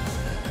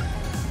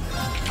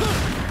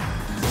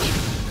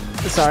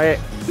 Sorry.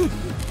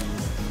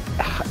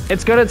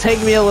 It's gonna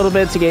take me a little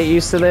bit to get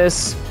used to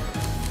this.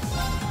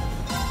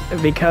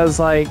 Because,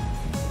 like...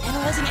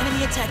 Analyzing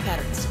enemy attack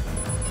patterns.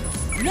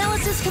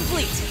 Analysis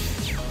complete.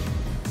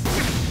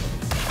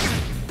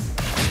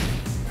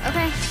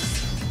 Okay.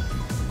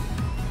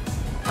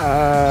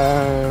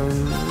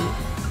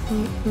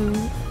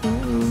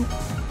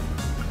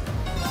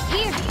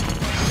 Here.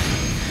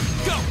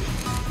 Go!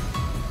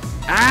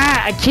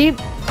 Ah! I keep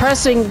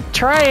pressing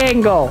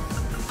triangle!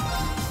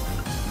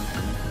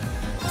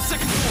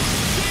 Second floor.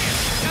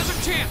 Now's our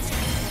chance.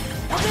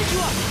 I'll pick you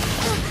up.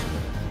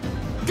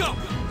 Go!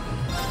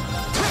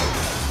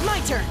 My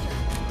turn.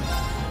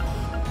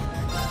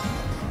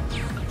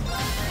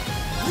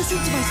 Listen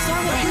to my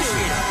song of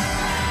appreciation.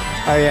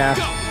 Oh yeah.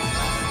 Go!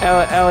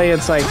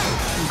 Elliot's like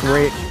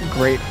great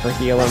for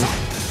healing.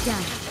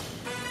 Done.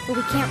 But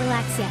we can't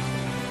relax yet.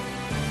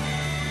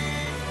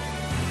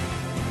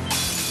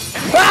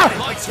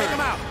 Ah! Let's take him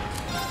out.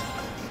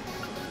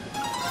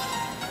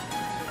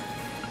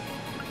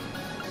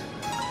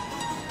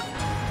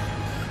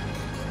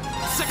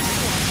 Second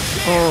floor.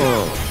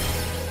 Oh.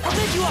 I'll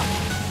pick you up.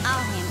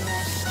 I'll handle it.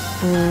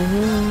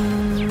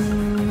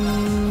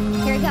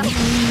 Here we go.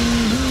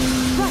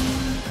 Right.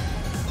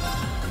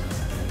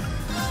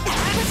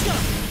 Let's go.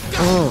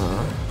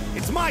 Oh.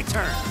 It's my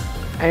turn.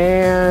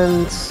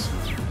 And...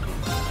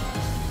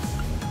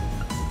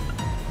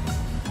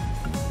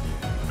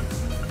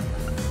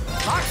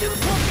 Knock you the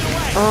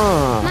away.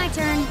 Oh. My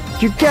turn.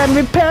 You got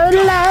me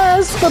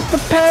paralyzed, but the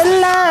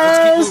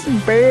paralyzed,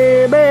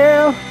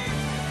 baby.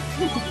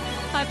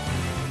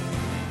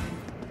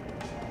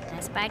 I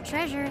spied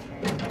treasure.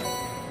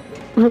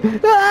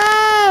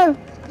 Ah!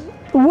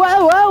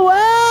 Whoa, whoa,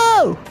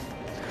 whoa!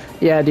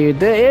 Yeah,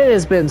 dude, it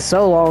has been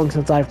so long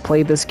since I've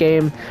played this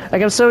game.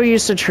 Like, I'm so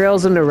used to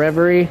Trails into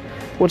Reverie,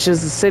 which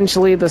is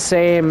essentially the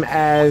same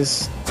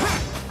as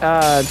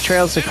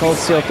Trails to Cold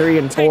Steel 3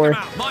 and 4.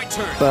 My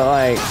turn. But,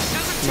 like,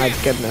 my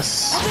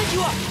goodness. I'll pick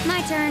you up.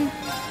 My turn.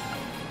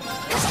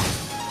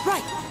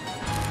 Right.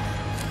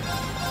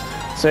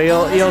 So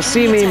you'll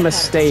see me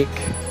mistake.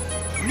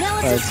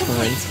 Analysis That's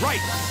complete. fine. Right.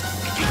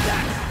 Eat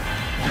that.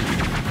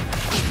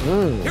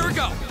 Here we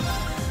go.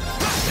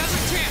 Now's our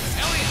chance,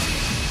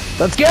 Elliot.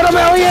 Let's get him,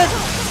 Elliot!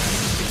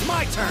 It's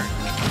my turn.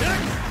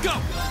 Go.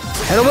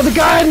 Hit him with the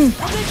gun!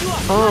 I'll pick you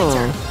up. Oh.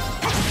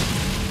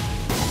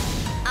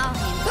 I'll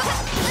handle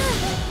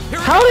Here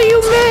we How go. do you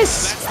miss?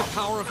 That's the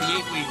power of the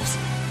 8 leaves.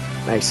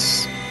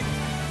 Nice.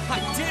 I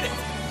did it.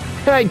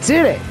 I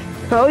did it!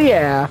 Oh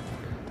yeah.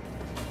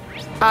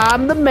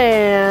 I'm the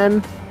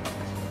man.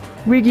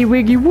 Wiggy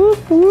wiggy whoop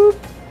whoop.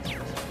 it.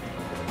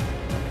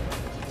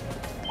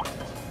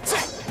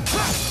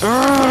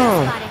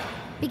 Oh. Spotted.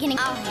 Beginning.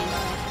 I'll handle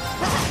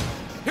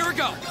Here we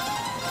go.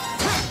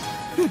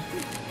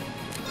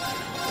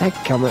 That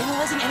coming.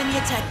 Analyzing enemy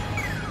attack.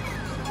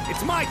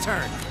 It's my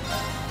turn.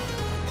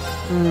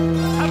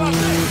 How about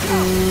this?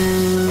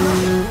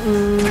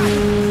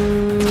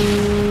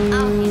 it.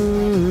 I'll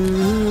handle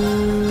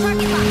it.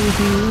 Target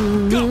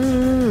locked. Go.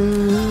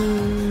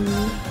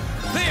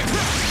 There.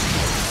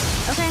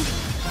 Okay.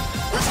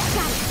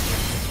 Got it.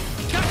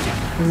 Gotcha.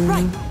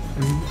 Right.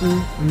 Here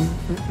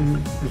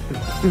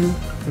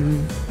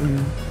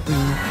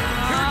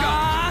we go.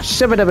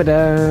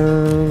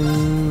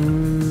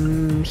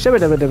 Shabba-dabba-dum.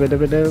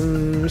 Shabba-dabba-dabba-dabba-dum.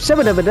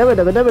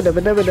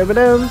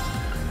 Shabba-dabba-dabba-dabba-dabba-dabba-dabba-dum.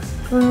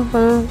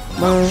 Okay.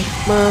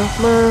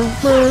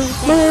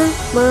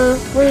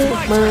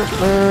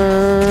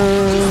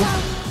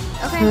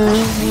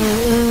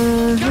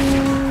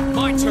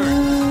 My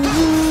turn.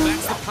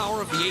 That's the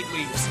power of the 8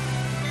 leaves.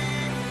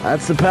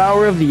 That's the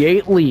power of the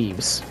 8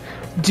 leaves.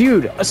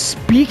 Dude,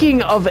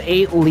 speaking of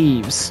 8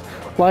 leaves,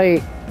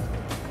 like,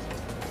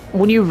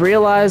 when you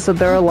realize that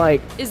there are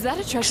like Is that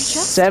a treasure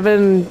chest?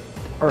 7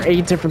 or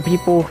 8 different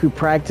people who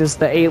practice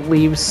the 8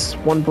 leaves,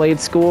 1 blade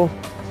school,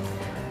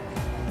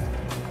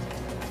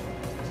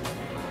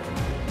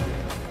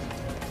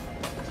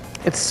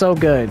 It's so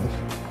good.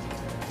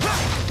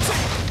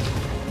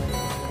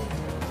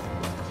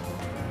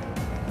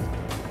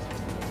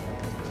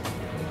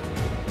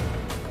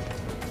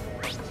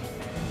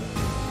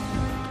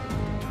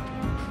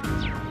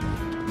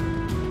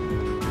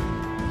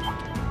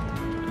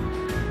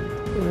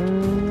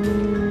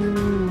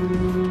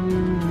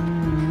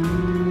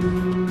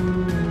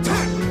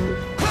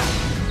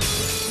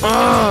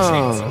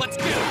 Let's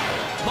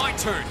go. My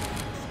turn.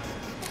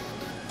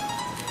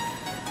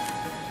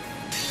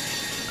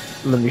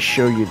 Let me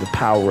show you the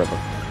power of it.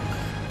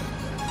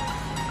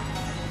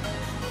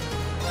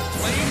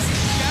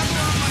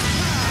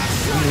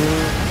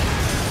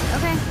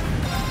 Okay.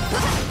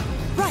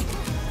 Right.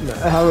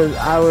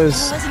 I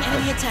was Analyzing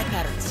enemy attack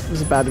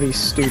patterns. about to be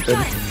stupid.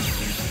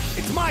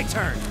 It's my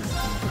turn.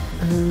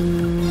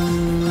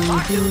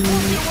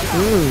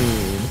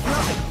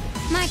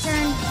 My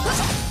turn.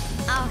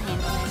 I'll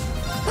handle it.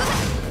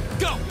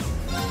 Go.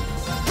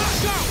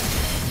 Go.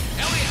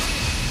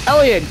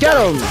 Elliot, get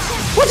him!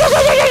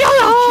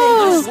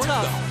 Nice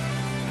stuff.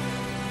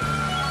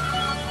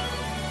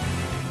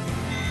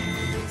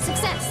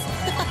 Success.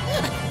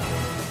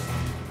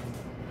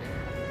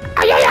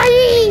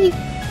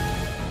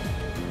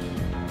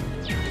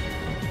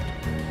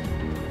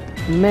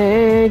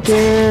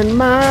 Making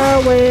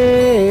my way.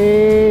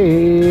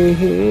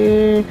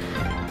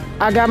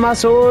 I got my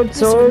sword,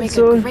 This would sword, make a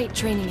sword. great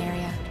training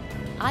area.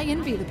 I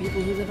envy the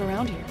people who live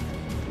around here.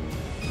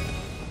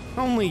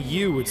 Only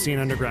you would see an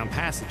underground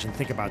passage and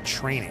think about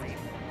training.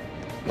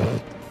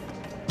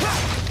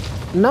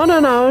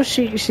 No.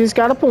 She's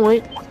got a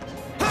point.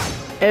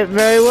 It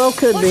very well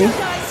could Watch be. out,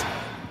 guys.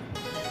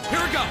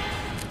 Here we go.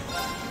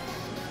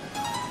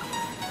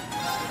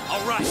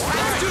 All right.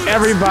 Let's do this.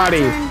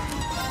 Everybody,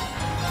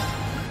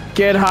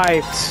 get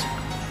hyped.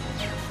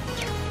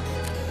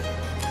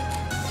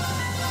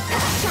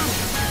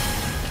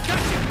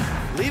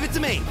 Leave it to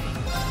me.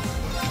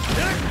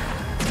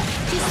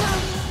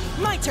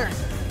 My turn.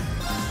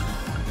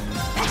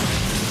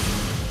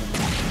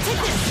 Take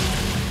this.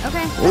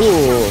 Okay.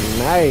 Ooh,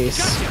 nice.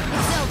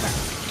 Silver.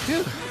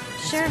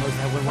 Sure.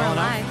 That went We're well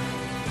enough. alive.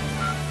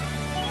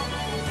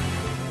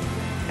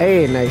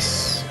 Hey,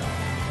 nice.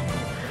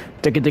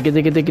 Digga digga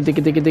digga digga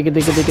digga digga digga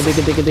digga digga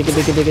digga digga digga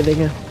digga digga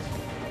digga.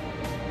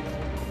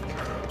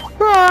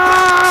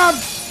 Ah!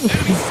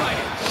 Enemy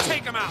sighted.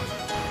 Take him out.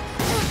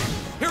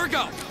 Here we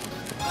go.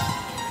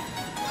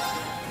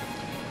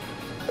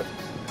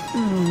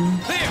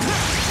 There.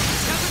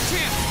 Have a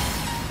chance.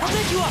 I'll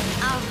pick you up.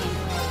 I'll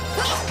handle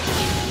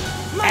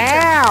My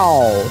turn.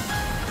 Ow!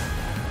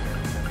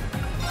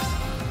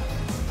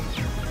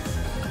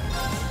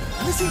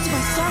 Listen to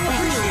my song of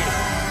freedom.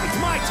 It's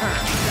my turn.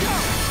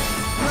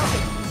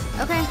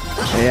 it. Okay.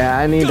 Yeah,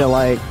 I need to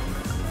like.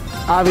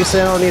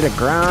 Obviously, I don't need a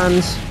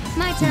grind,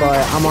 My turn. but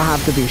I'm gonna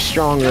have to be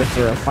stronger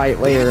for a fight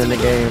later in the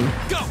game.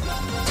 Go.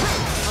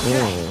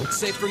 Mm. It's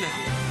safe for now.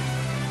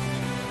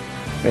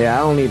 But yeah, I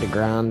don't need to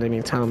grind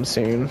anytime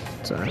soon.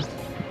 So.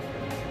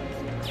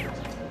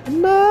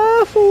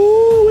 My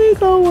fool, we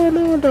going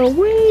on the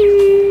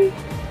way.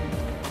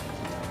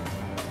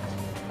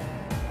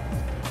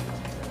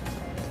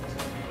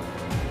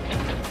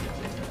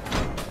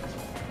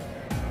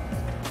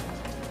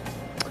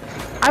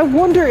 I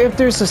wonder if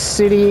there's a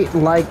city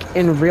like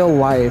in real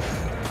life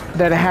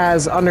that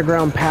has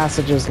underground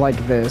passages like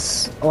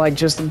this, like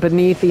just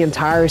beneath the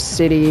entire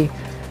city.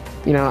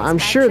 You know, I'm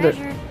sure that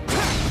Treasure.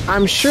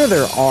 I'm sure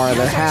there are.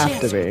 There have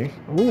to be.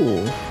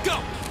 Ooh. Go.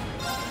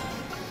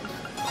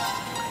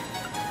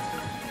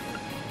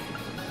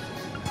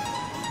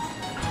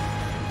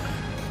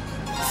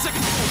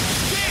 Second.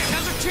 Dan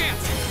has a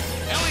chance.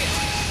 Elliot.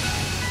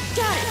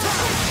 Got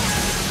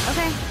it.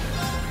 Okay.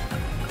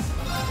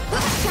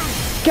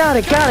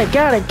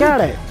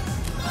 Got it.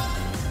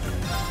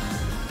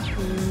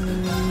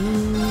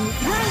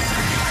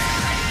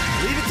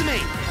 Leave it to me.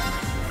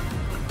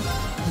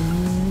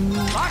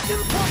 Lock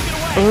and poke it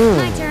away.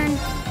 My turn.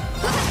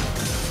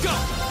 Go.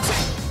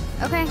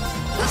 Okay.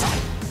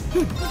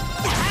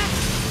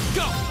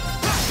 Go.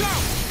 Go.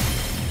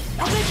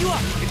 I'll pick you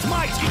up. It's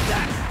my take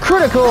that.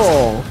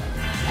 Critical.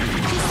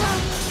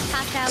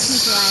 Hostile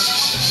neutralized.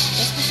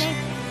 Just for safe.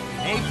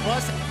 A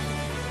plus.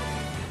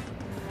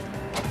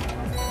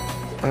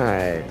 All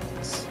right.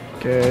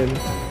 Good.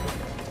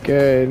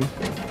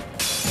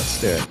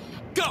 Let's do it.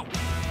 Go.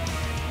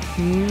 Go.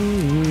 Leave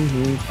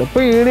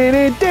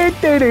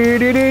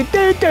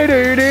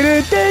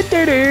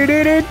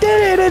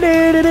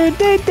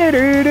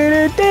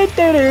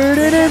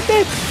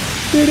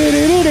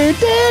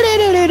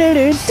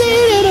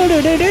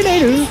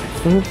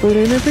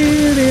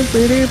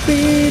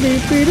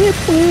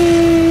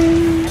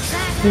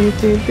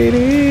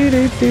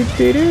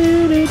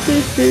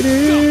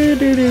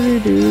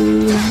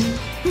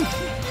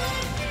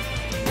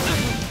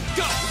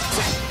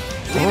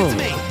it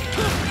to me.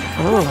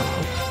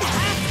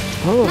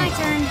 My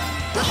turn.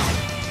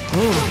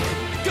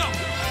 Go.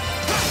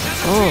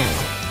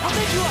 I'll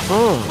pick you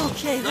up.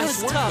 Okay, that Nice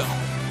was work, tough.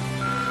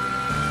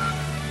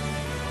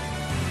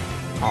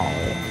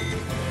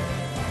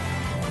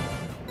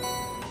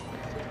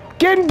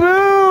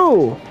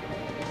 Genbu!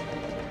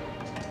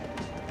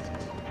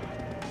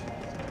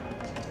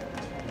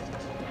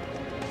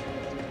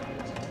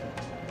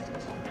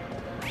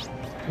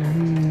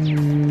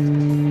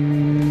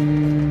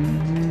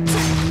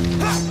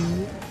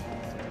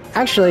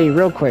 Actually,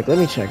 real quick, let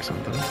me check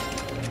something.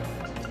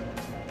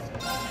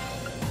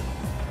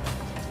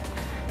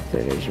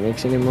 Which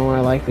makes it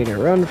more likely to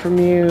run from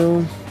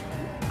you.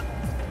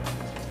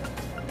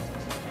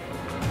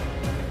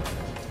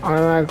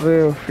 Unlikely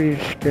to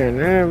feast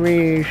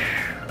enemies.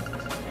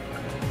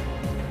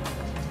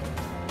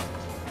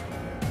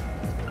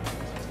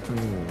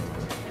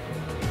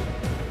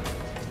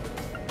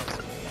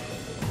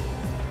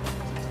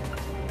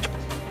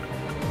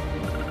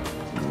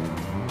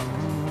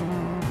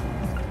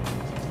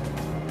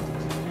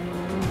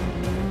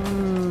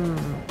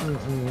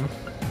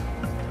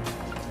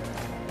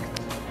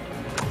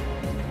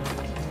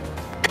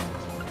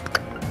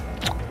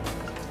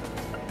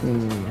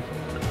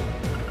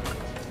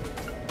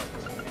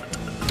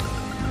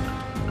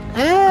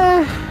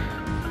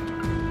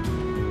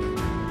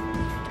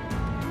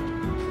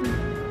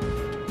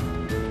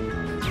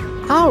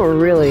 I don't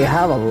really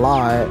have a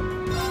lot.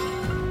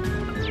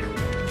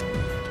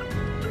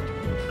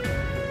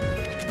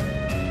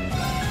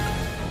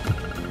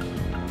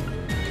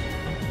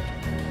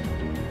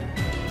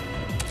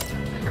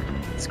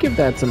 Let's give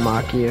that to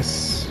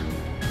Machias.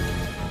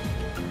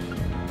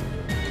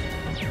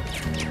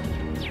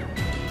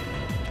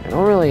 I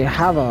don't really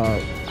have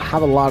a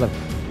lot of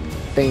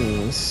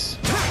things.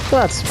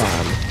 That's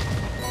fine.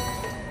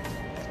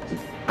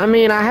 I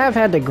mean, I have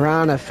had to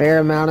grind a fair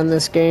amount in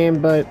this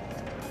game, but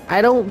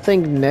I don't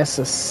think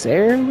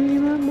necessarily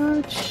that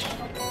much.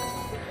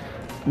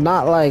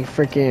 Not like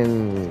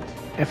freaking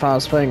if I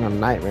was playing on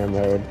Nightmare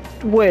mode,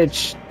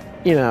 which,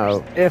 you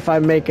know, if I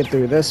make it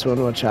through this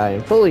one, which I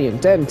fully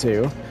intend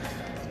to,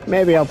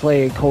 maybe I'll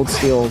play Cold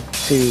Steel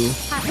 2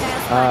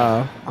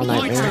 on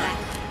Nightmare.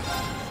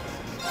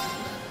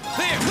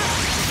 There!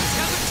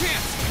 Now's a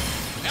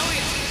chance!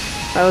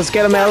 Elliot! Let's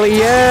get him,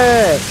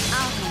 Elliot!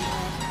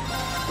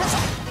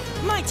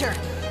 My turn.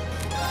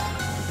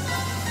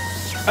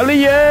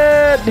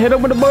 Elliot! Hit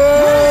him with the ball!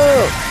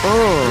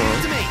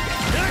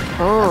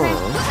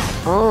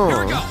 Here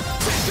we go!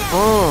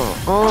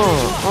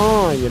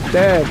 You're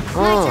dead.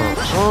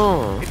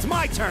 It's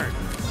my turn.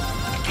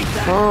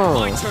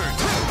 My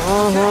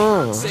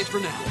turn. Safe for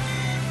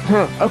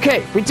now.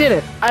 Okay, we did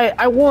it.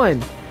 I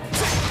won. So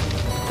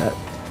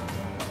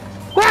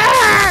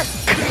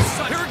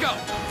here we go.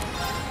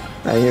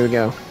 Alright, here we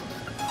go.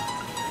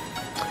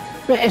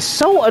 Man, it's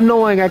so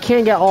annoying I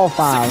can't get all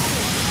 5.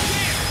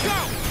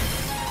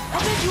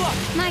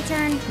 My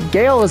turn.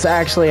 Gale is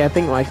actually, I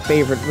think, my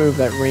favorite move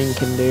that Ring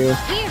can do.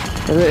 Here.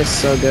 It is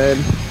so good.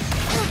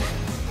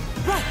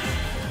 Right.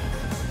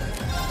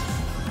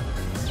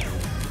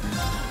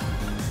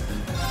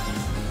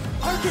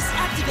 Arcus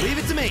activate. Leave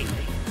it to me.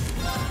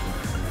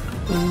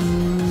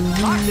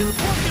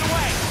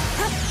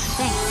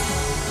 Thanks.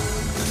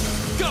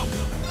 Go!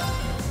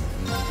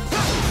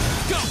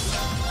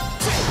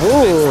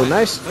 Ooh,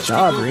 nice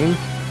job, Ring.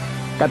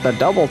 Got the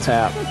double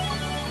tap.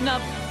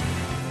 Nope.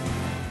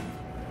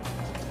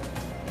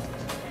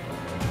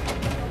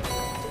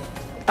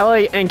 I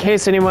like, in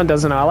case anyone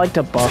doesn't know, I like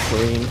to buff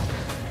Ring.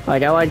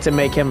 Like, I like to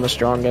make him the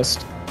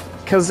strongest.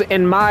 Because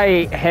in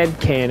my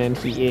headcanon,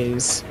 he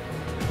is.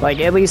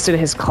 Like, at least in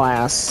his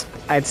class,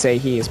 I'd say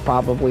he is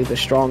probably the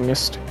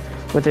strongest.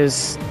 With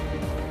his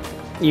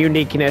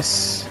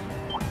uniqueness,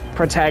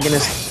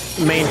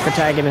 main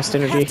protagonist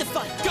energy. Have to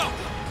fight. Go!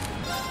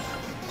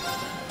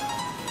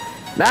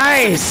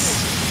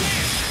 Nice!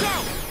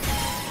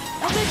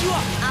 I'll bend you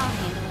up. I'll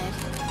handle it.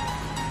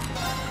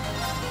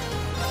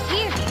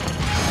 Here.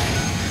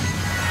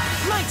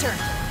 My turn.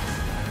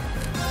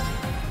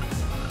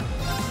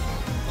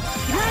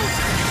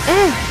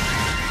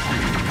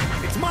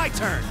 It's my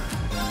turn.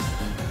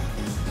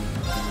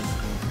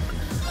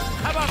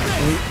 How about this?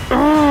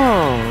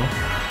 Oh.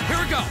 Here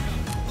we go!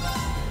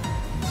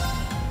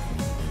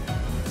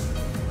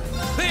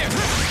 There!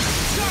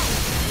 Go!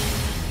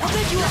 I'll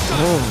bend you up.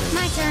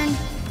 My turn.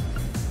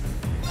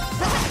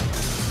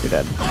 You're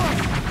dead.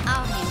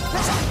 I'll handle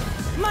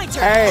it. My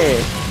turn.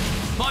 Hey!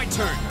 My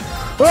turn!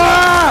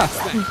 Ah!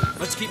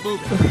 Let's keep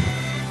moving.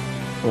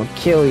 I'll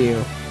kill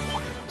you.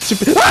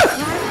 Stupid. Not a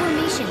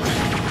formation.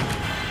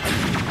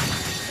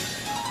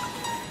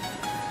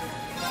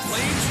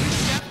 Flames,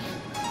 step.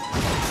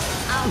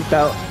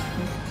 Belt.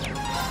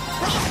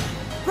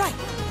 Right.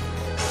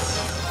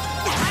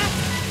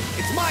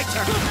 It's my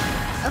turn.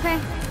 Okay.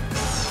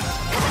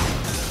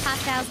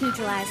 Hostiles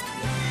neutralized.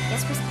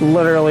 Yes, we're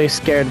Literally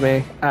scared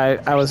me.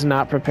 I was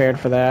not prepared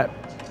for that.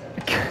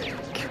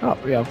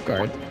 Caught me off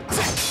guard.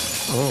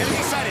 Enemy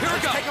sighted. Here we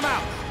Let's go. take him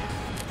out.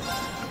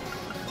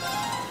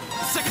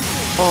 Second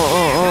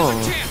Oh,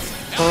 Now's a chance.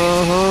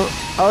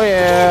 Oh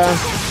yeah.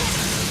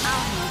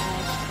 I'll handle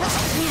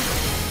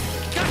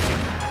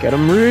it. Get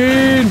him,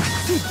 Reed.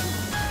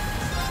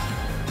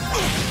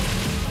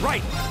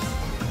 Right.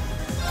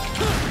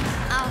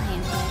 I'll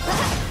handle it.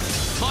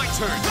 My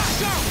turn.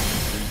 Go!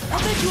 I'll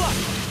pick you up.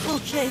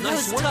 Okay, that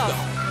Nice was work, tough.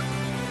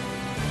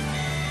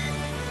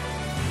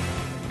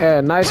 though.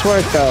 Yeah, nice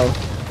work though.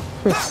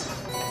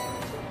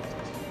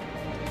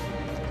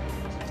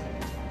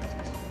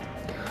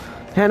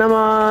 And I'm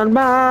on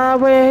my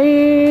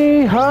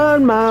way, oh,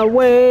 on my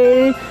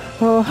way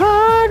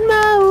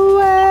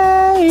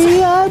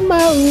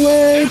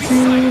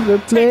to the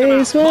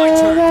place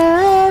where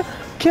I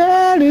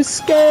can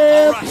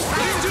escape.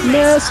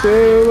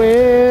 Master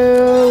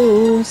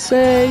will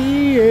say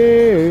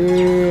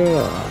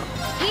yeah.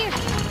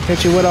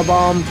 Hit you with a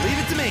bomb. Leave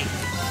it to me.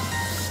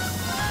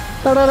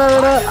 Da, da, da, da,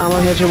 da. I'm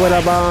gonna hit you with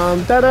a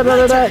bomb. Da, da, da,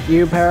 da, da.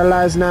 You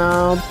paralyzed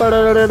now. Da,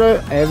 da, da, da,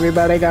 da.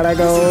 Everybody gotta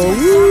go.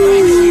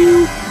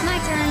 Woo. My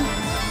turn.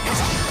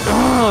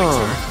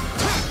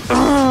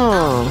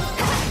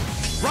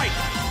 Right.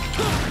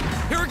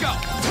 Here we go.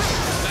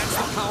 That's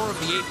the power of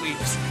the 8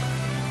 leaves.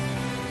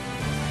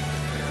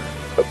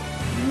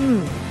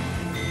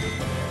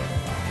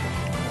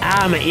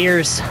 Ah, my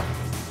ears.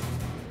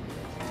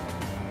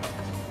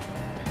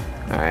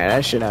 Alright,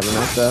 I should have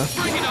enough though.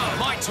 Bring it on.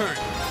 My turn.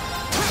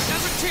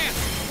 Now's a chance.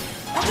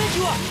 I'll pick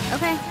you up.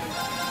 Okay.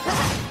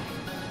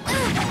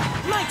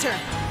 My turn.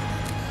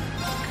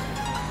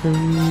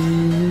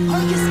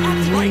 Arcus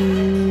activate.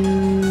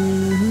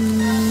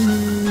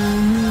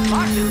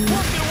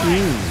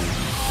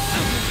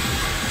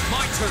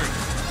 My turn.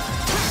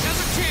 Now's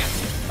a chance.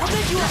 I'll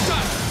pick you up.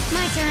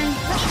 My turn.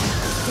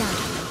 Done.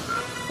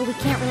 But we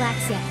can't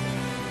relax yet.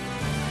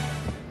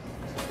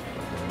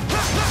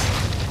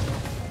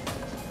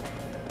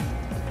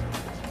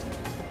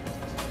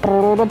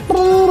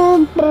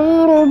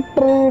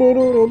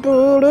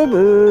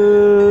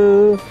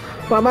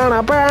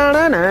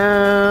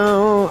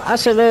 I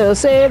should have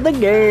saved the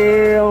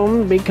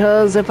game,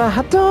 because if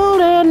I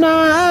don't and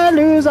I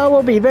lose, I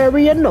will be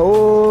very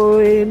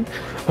annoyed.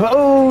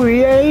 Oh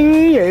yeah,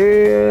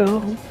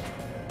 yeah.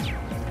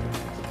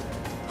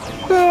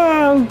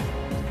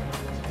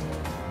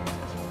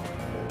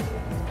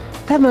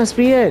 That must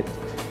be it.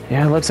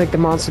 Yeah, it looks like the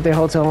monster the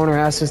hotel owner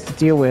asked us to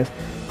deal with.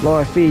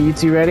 Laura Fee, you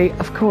two ready?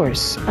 Of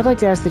course. I'd like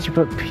to ask that you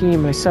put P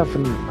and myself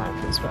in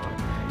life as well.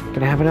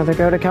 Gonna have another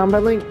go to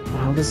Combat Link?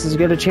 Well, this is as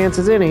good a chance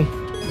as any.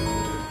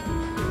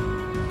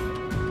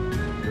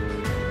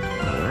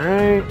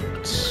 Alright.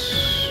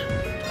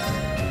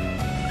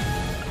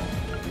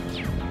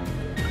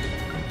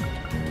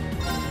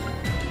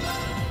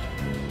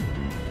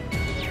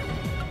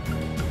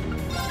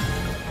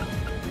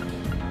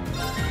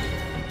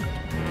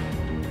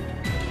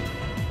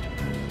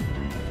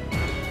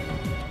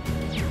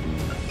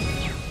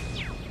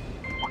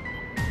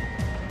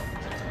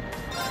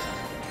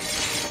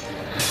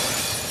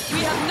 We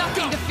have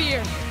nothing to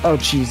fear. Oh,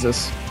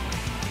 Jesus.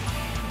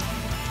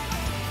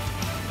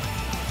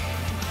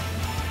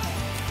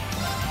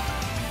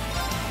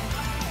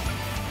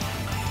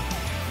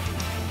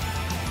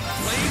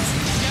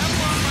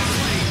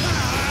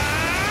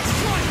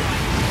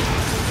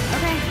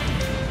 Okay.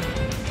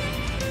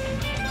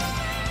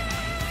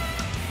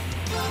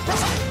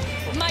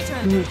 My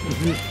turn.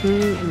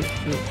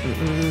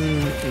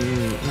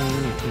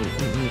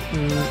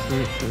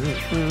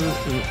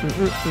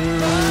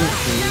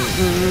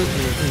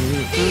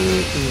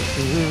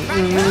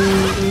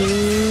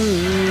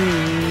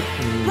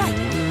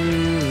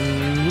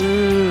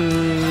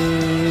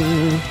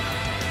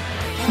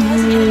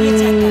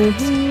 Analyzing enemy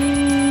attack patterns.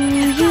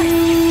 I've got it.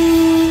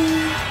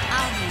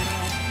 I'll handle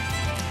it.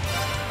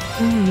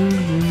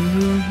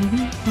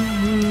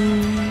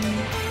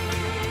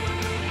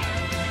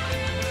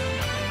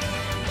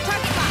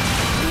 Target box.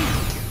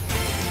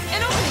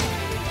 An opening.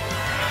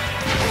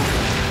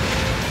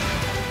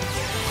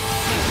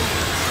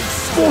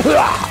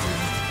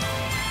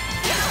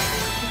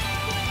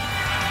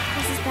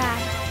 This is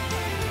bad.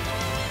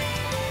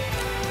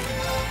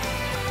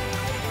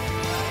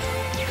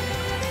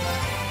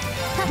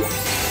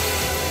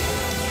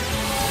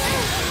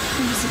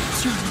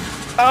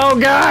 Oh,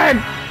 God!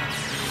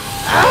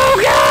 Oh,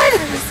 God!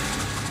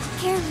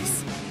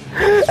 Careless.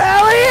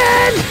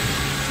 Elliot!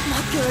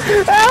 Not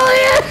good.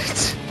 Elliot!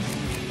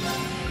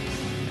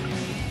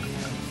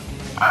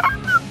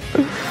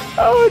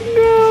 Oh,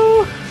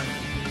 no!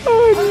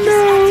 Oh,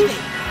 no! Activate.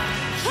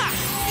 Ha!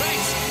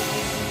 Thanks.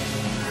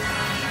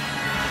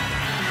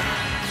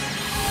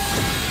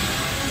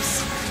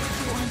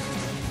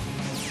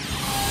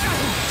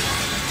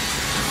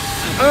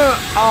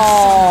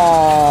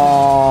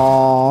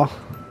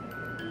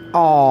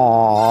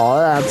 Oh,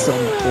 that's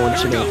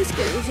unfortunate.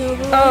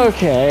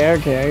 Okay,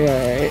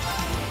 alright.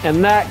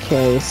 In that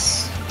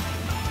case.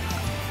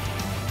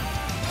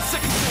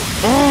 Second floor.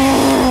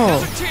 Oh!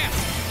 Now's a chance.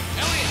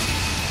 Elliot.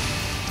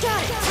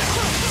 Got it.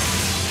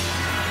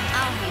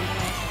 I'll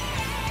handle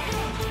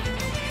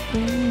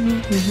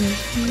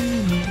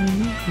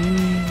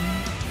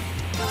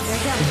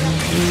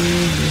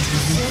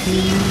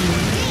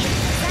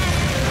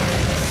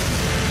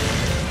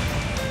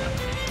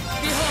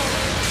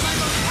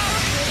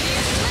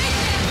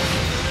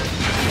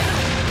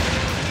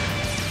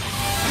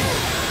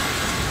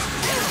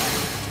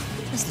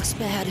This looks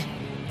bad.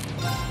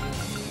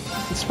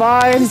 It's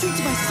fine. Listen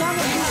to my song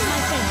and use my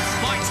things.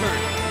 My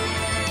turn.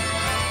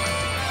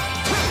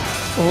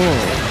 Oh.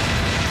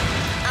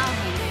 I'll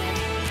handle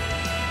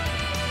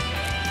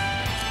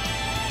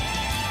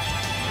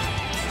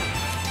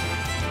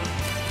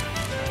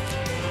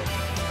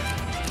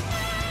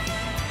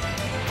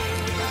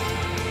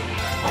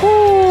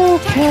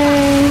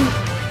Okay.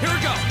 Here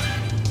we go.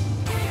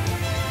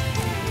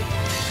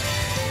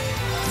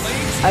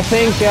 I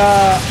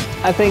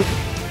think it.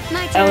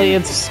 My turn.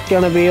 Elliot's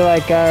gonna be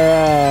like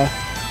our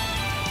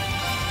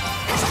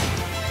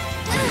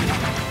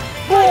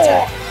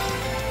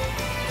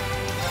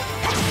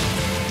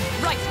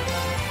Right.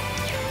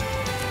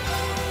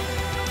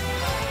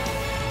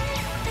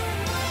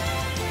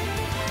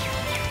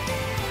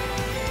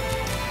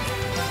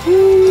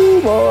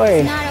 Ooh,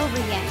 boy. Not over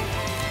yet.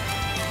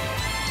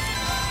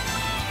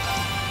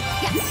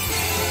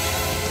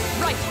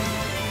 Right.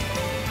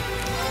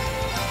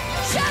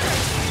 Shatter.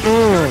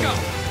 Mm. Go.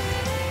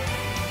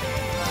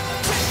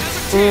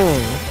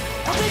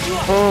 I'll take you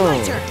up.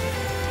 My turn.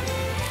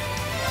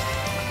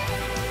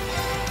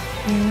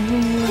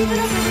 Keep it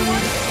up,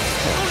 everyone.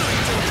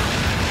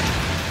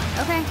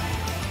 Okay.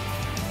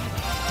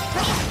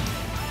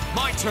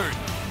 My turn.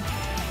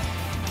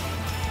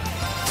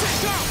 I'll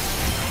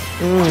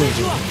take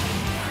you up.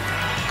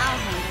 I'll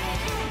handle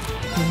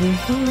it.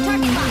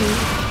 Target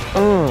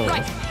locked.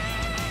 Right.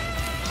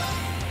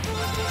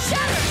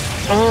 Shatter.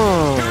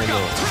 Oh.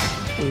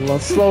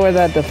 Let's lower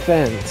that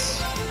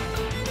defense.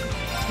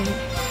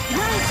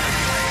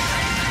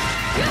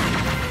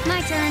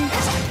 My turn.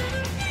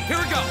 Here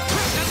we go.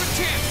 There's a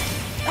chance.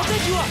 I'll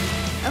take you up.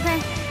 Okay.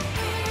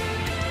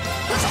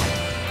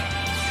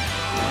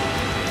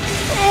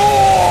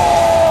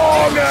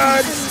 Oh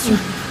god.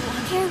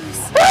 Careless.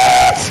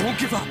 Won't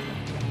give up.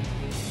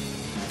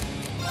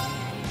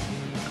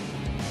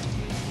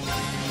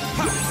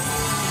 Ha.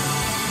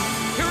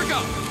 Here we go.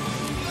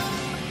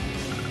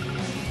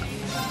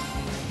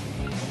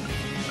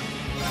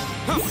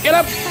 Get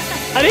up!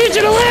 I need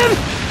you to live!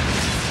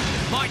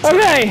 My turn.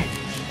 Okay.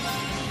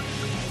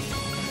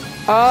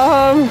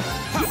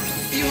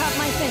 You have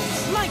my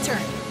things. My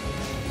turn.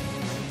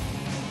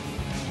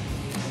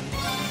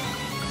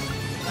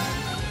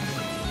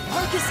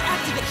 Arcus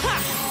activate. Ha!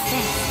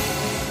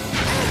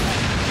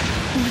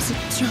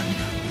 Wasn't strong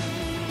enough.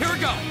 Here we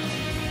go.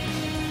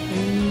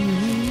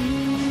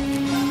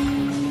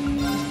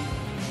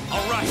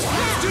 All right,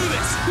 let's do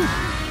this.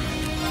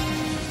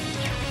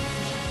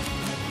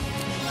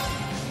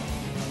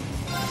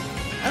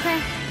 Okay.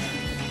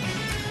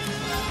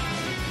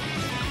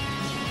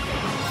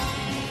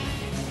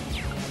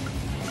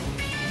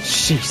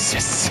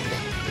 Jesus.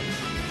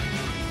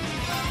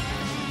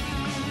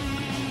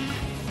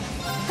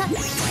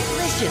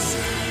 Delicious.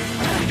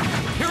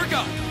 Here we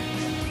go.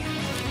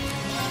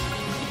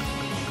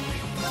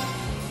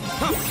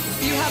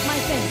 You have my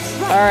things.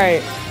 Right.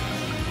 Alright.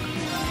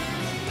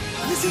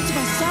 Listen to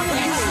my song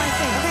and use my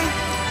things. Okay.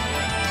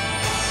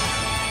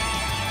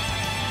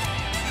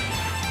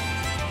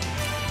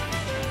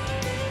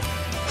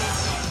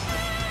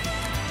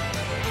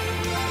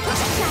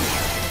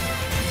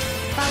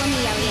 Follow me,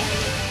 Elliot.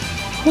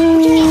 Oh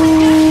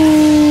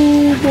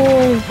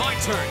boy. My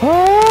turn. Oh.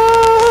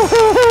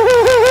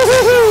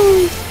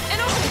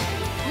 And open.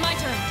 My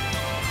turn.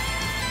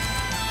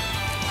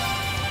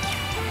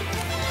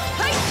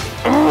 Hi.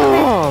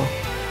 Oh.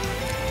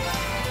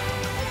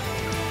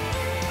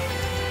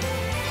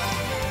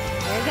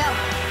 Here we go.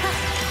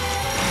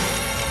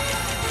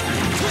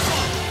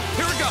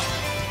 Here we go.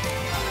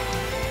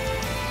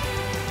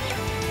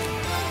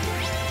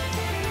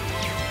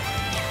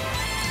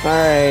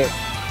 Alright.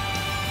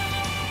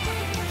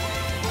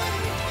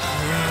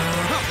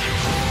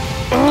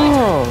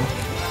 Oh.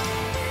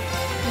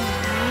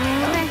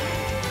 Okay.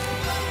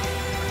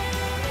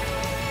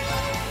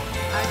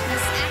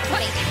 Arcus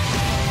activate.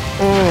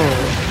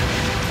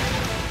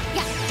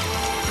 Yeah.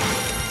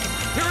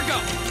 Here we go.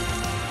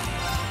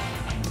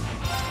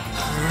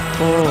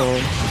 Oh.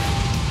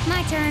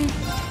 My turn.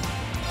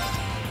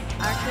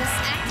 Arcus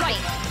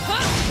activate.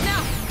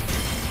 Now.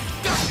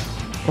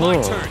 My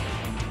Oh. turn.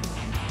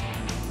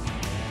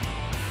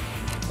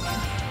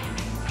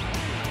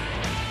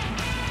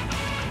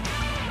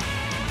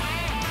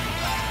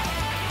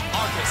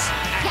 Arcus,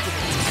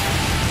 activate.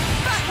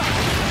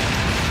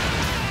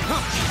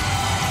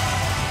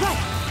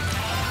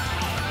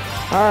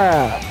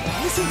 Alright.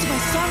 Listen to my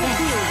song and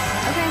feel.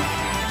 Okay.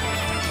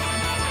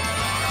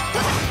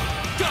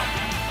 Go.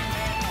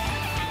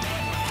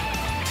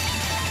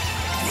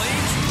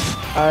 Flames.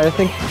 Alright,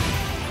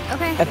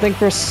 Okay. I think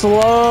we're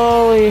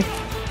slowly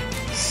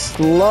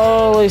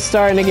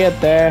starting to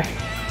get there.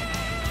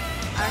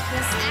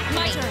 Arcus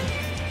My activate. turn.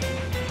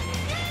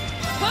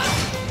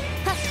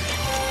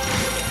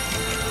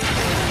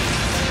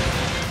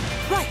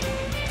 Right.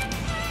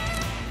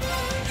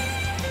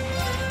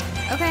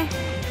 Okay.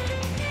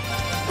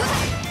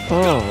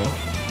 Oh.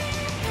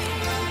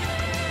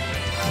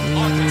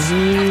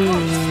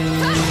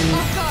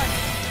 Off guard.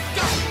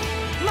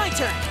 My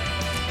turn.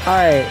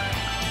 Alright.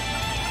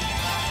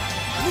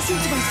 Listen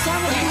to my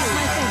song and use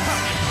my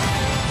things.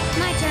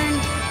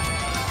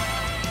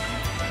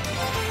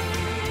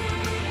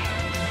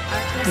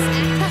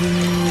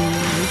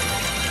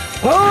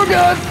 Oh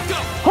god! Go!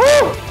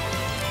 Oh!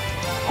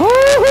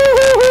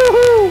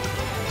 Oh!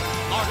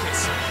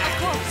 Arcus! Of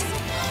course.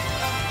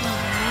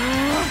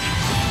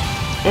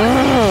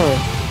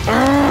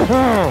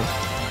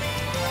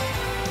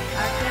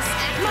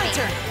 My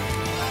turn.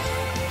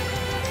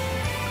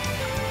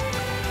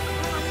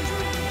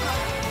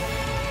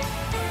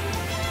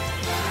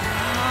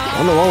 I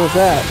don't know what was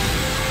that.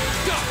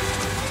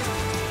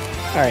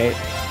 Alright.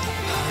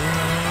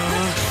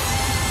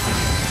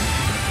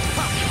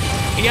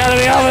 You gotta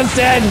be almost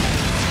dead!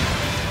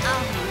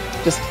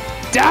 Just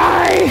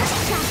die!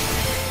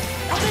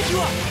 I'll pick you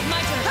up.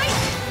 My turn.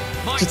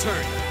 My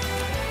turn!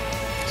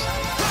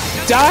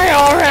 Die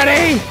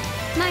already!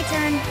 My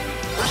turn.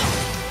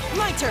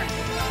 My turn.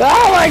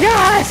 Oh my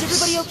god! Is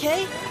everybody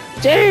okay?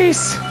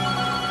 Jeez!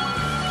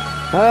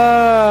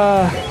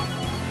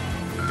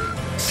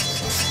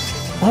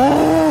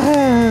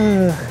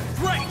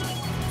 Great!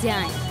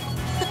 Done.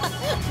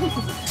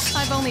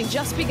 I've only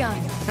just begun.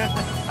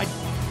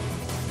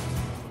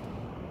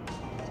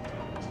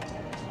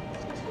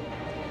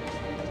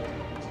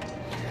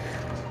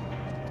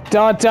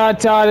 Dot dot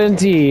dot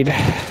indeed.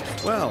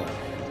 Well,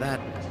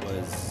 that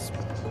was...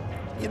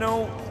 You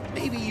know,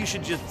 maybe you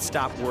should just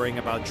stop worrying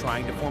about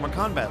trying to form a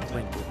combat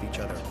link with each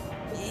other.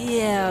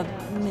 Yeah,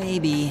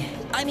 maybe.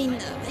 I mean,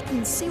 I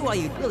can see why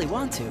you'd really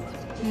want to.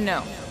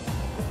 No.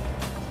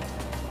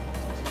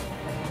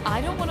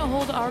 I don't want to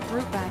hold our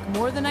group back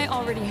more than I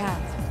already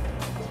have.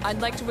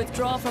 I'd like to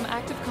withdraw from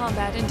active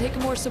combat and take a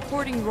more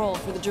supporting role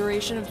for the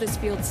duration of this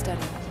field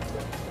study.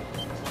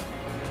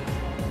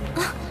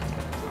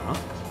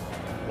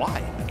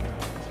 Why?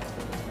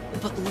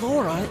 But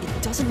Laura,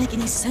 it doesn't make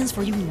any sense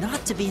for you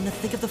not to be in the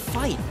thick of the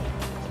fight.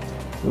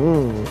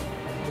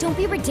 Don't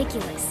be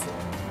ridiculous.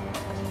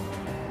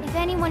 If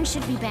anyone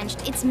should be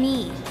benched, it's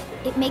me.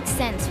 It makes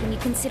sense when you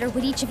consider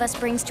what each of us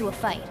brings to a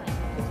fight.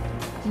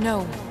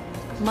 No.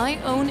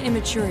 My own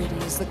immaturity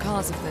is the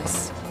cause of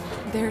this.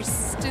 There's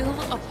still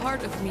a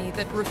part of me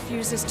that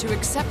refuses to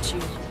accept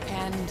you,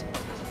 and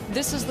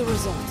this is the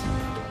result.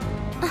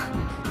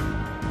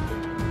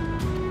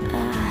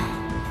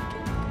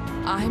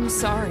 I'm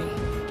sorry.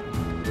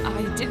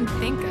 I didn't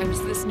think I was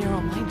this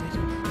narrow-minded.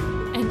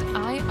 And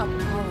I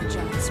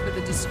apologize for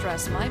the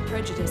distress my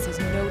prejudice has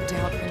no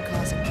doubt been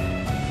causing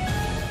me.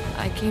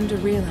 I came to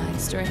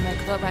realize during my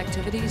club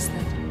activities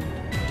that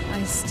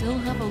I still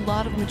have a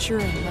lot of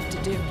maturing left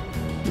to do.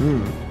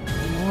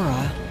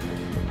 Laura.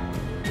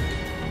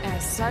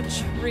 As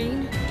such,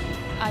 Reen,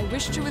 I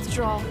wish to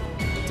withdraw.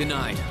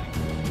 Denied.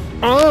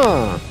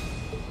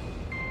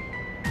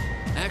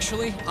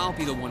 Actually, I'll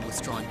be the one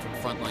withdrawing from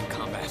frontline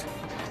combat.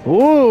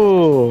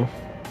 Ooh.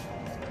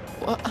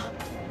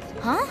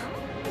 Huh?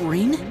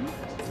 Reen?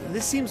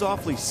 This seems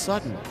awfully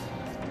sudden.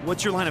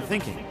 What's your line of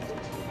thinking?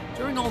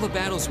 During all the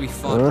battles we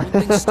fought, one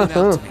thing stood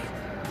out to me.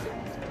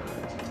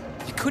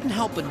 I couldn't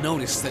help but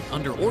notice that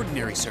under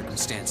ordinary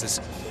circumstances,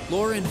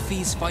 Laura and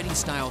Fee's fighting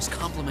styles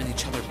complement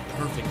each other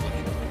perfectly.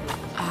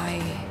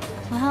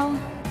 Well,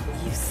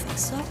 You think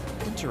so?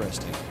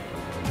 Interesting.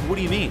 What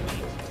do you mean?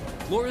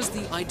 Laura's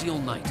the ideal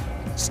knight,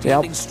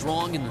 standing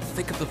strong in the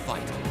thick of the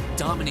fight,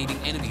 dominating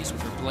enemies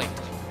with her blade.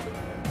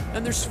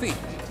 Then there's Fee,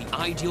 the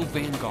ideal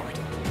vanguard,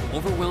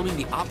 overwhelming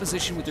the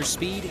opposition with her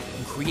speed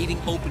and creating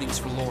openings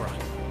for Laura.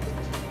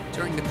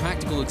 During the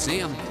practical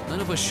exam, none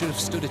of us should have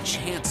stood a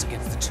chance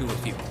against the two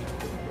of you.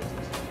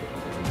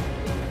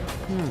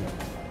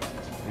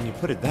 When you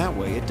put it that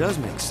way, it does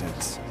make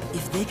sense.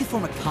 If they could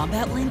form a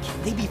combat link,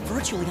 they'd be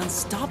virtually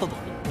unstoppable.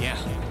 Yeah,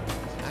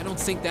 I don't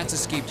think that's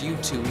escaped you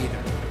two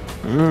either.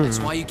 That's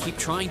why you keep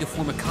trying to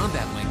form a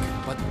combat link,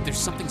 but there's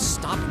something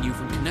stopping you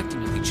from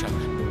connecting with each other.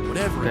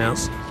 Whatever it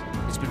is,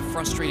 it's been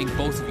frustrating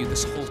both of you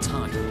this whole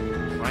time,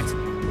 right?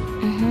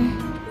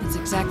 Mm-hmm. It's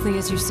exactly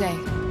as you say.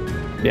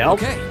 Yep.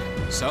 Okay,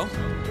 so,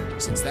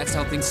 since that's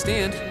how things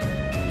stand,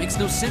 it makes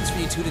no sense for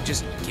you two to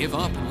just give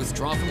up and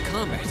withdraw from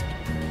combat.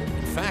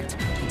 In fact,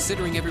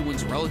 considering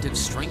everyone's relative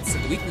strengths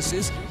and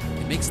weaknesses,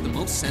 it makes the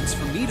most sense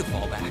for me to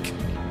fall back.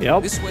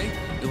 Yep. This way,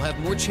 you'll have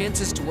more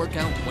chances to work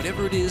out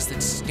whatever it is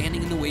that's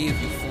standing in the way of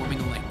you forming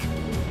a link.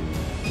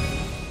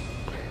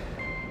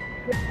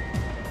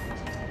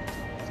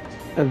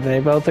 They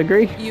both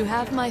agree. You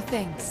have my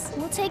thanks.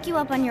 we'll take you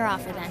up on your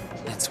offer then.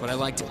 That's what I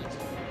like to... You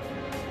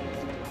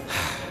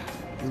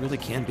really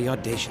can be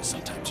audacious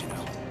sometimes, you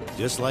know.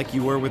 Just like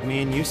you were with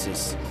me and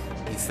Eustace.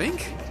 You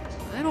think?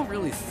 I don't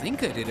really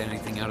think I did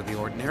anything out of the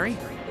ordinary.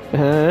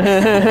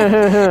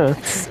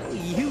 So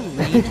you,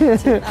 Reen,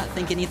 to not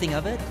think anything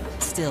of it?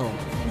 Still,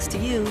 thanks to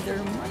you,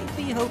 there might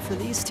be hope for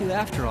these two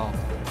after all.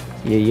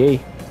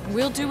 Yee.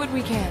 We'll do what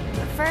we can.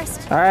 But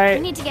first, All right.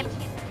 we need to get...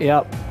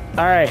 Yep.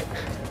 All right.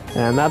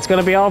 And that's going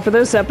to be all for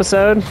this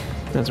episode.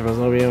 That's what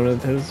we'll be able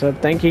to. So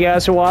thank you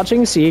guys for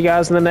watching. See you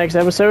guys in the next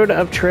episode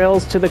of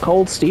Trails to the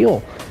Cold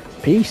Steel.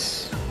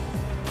 Peace.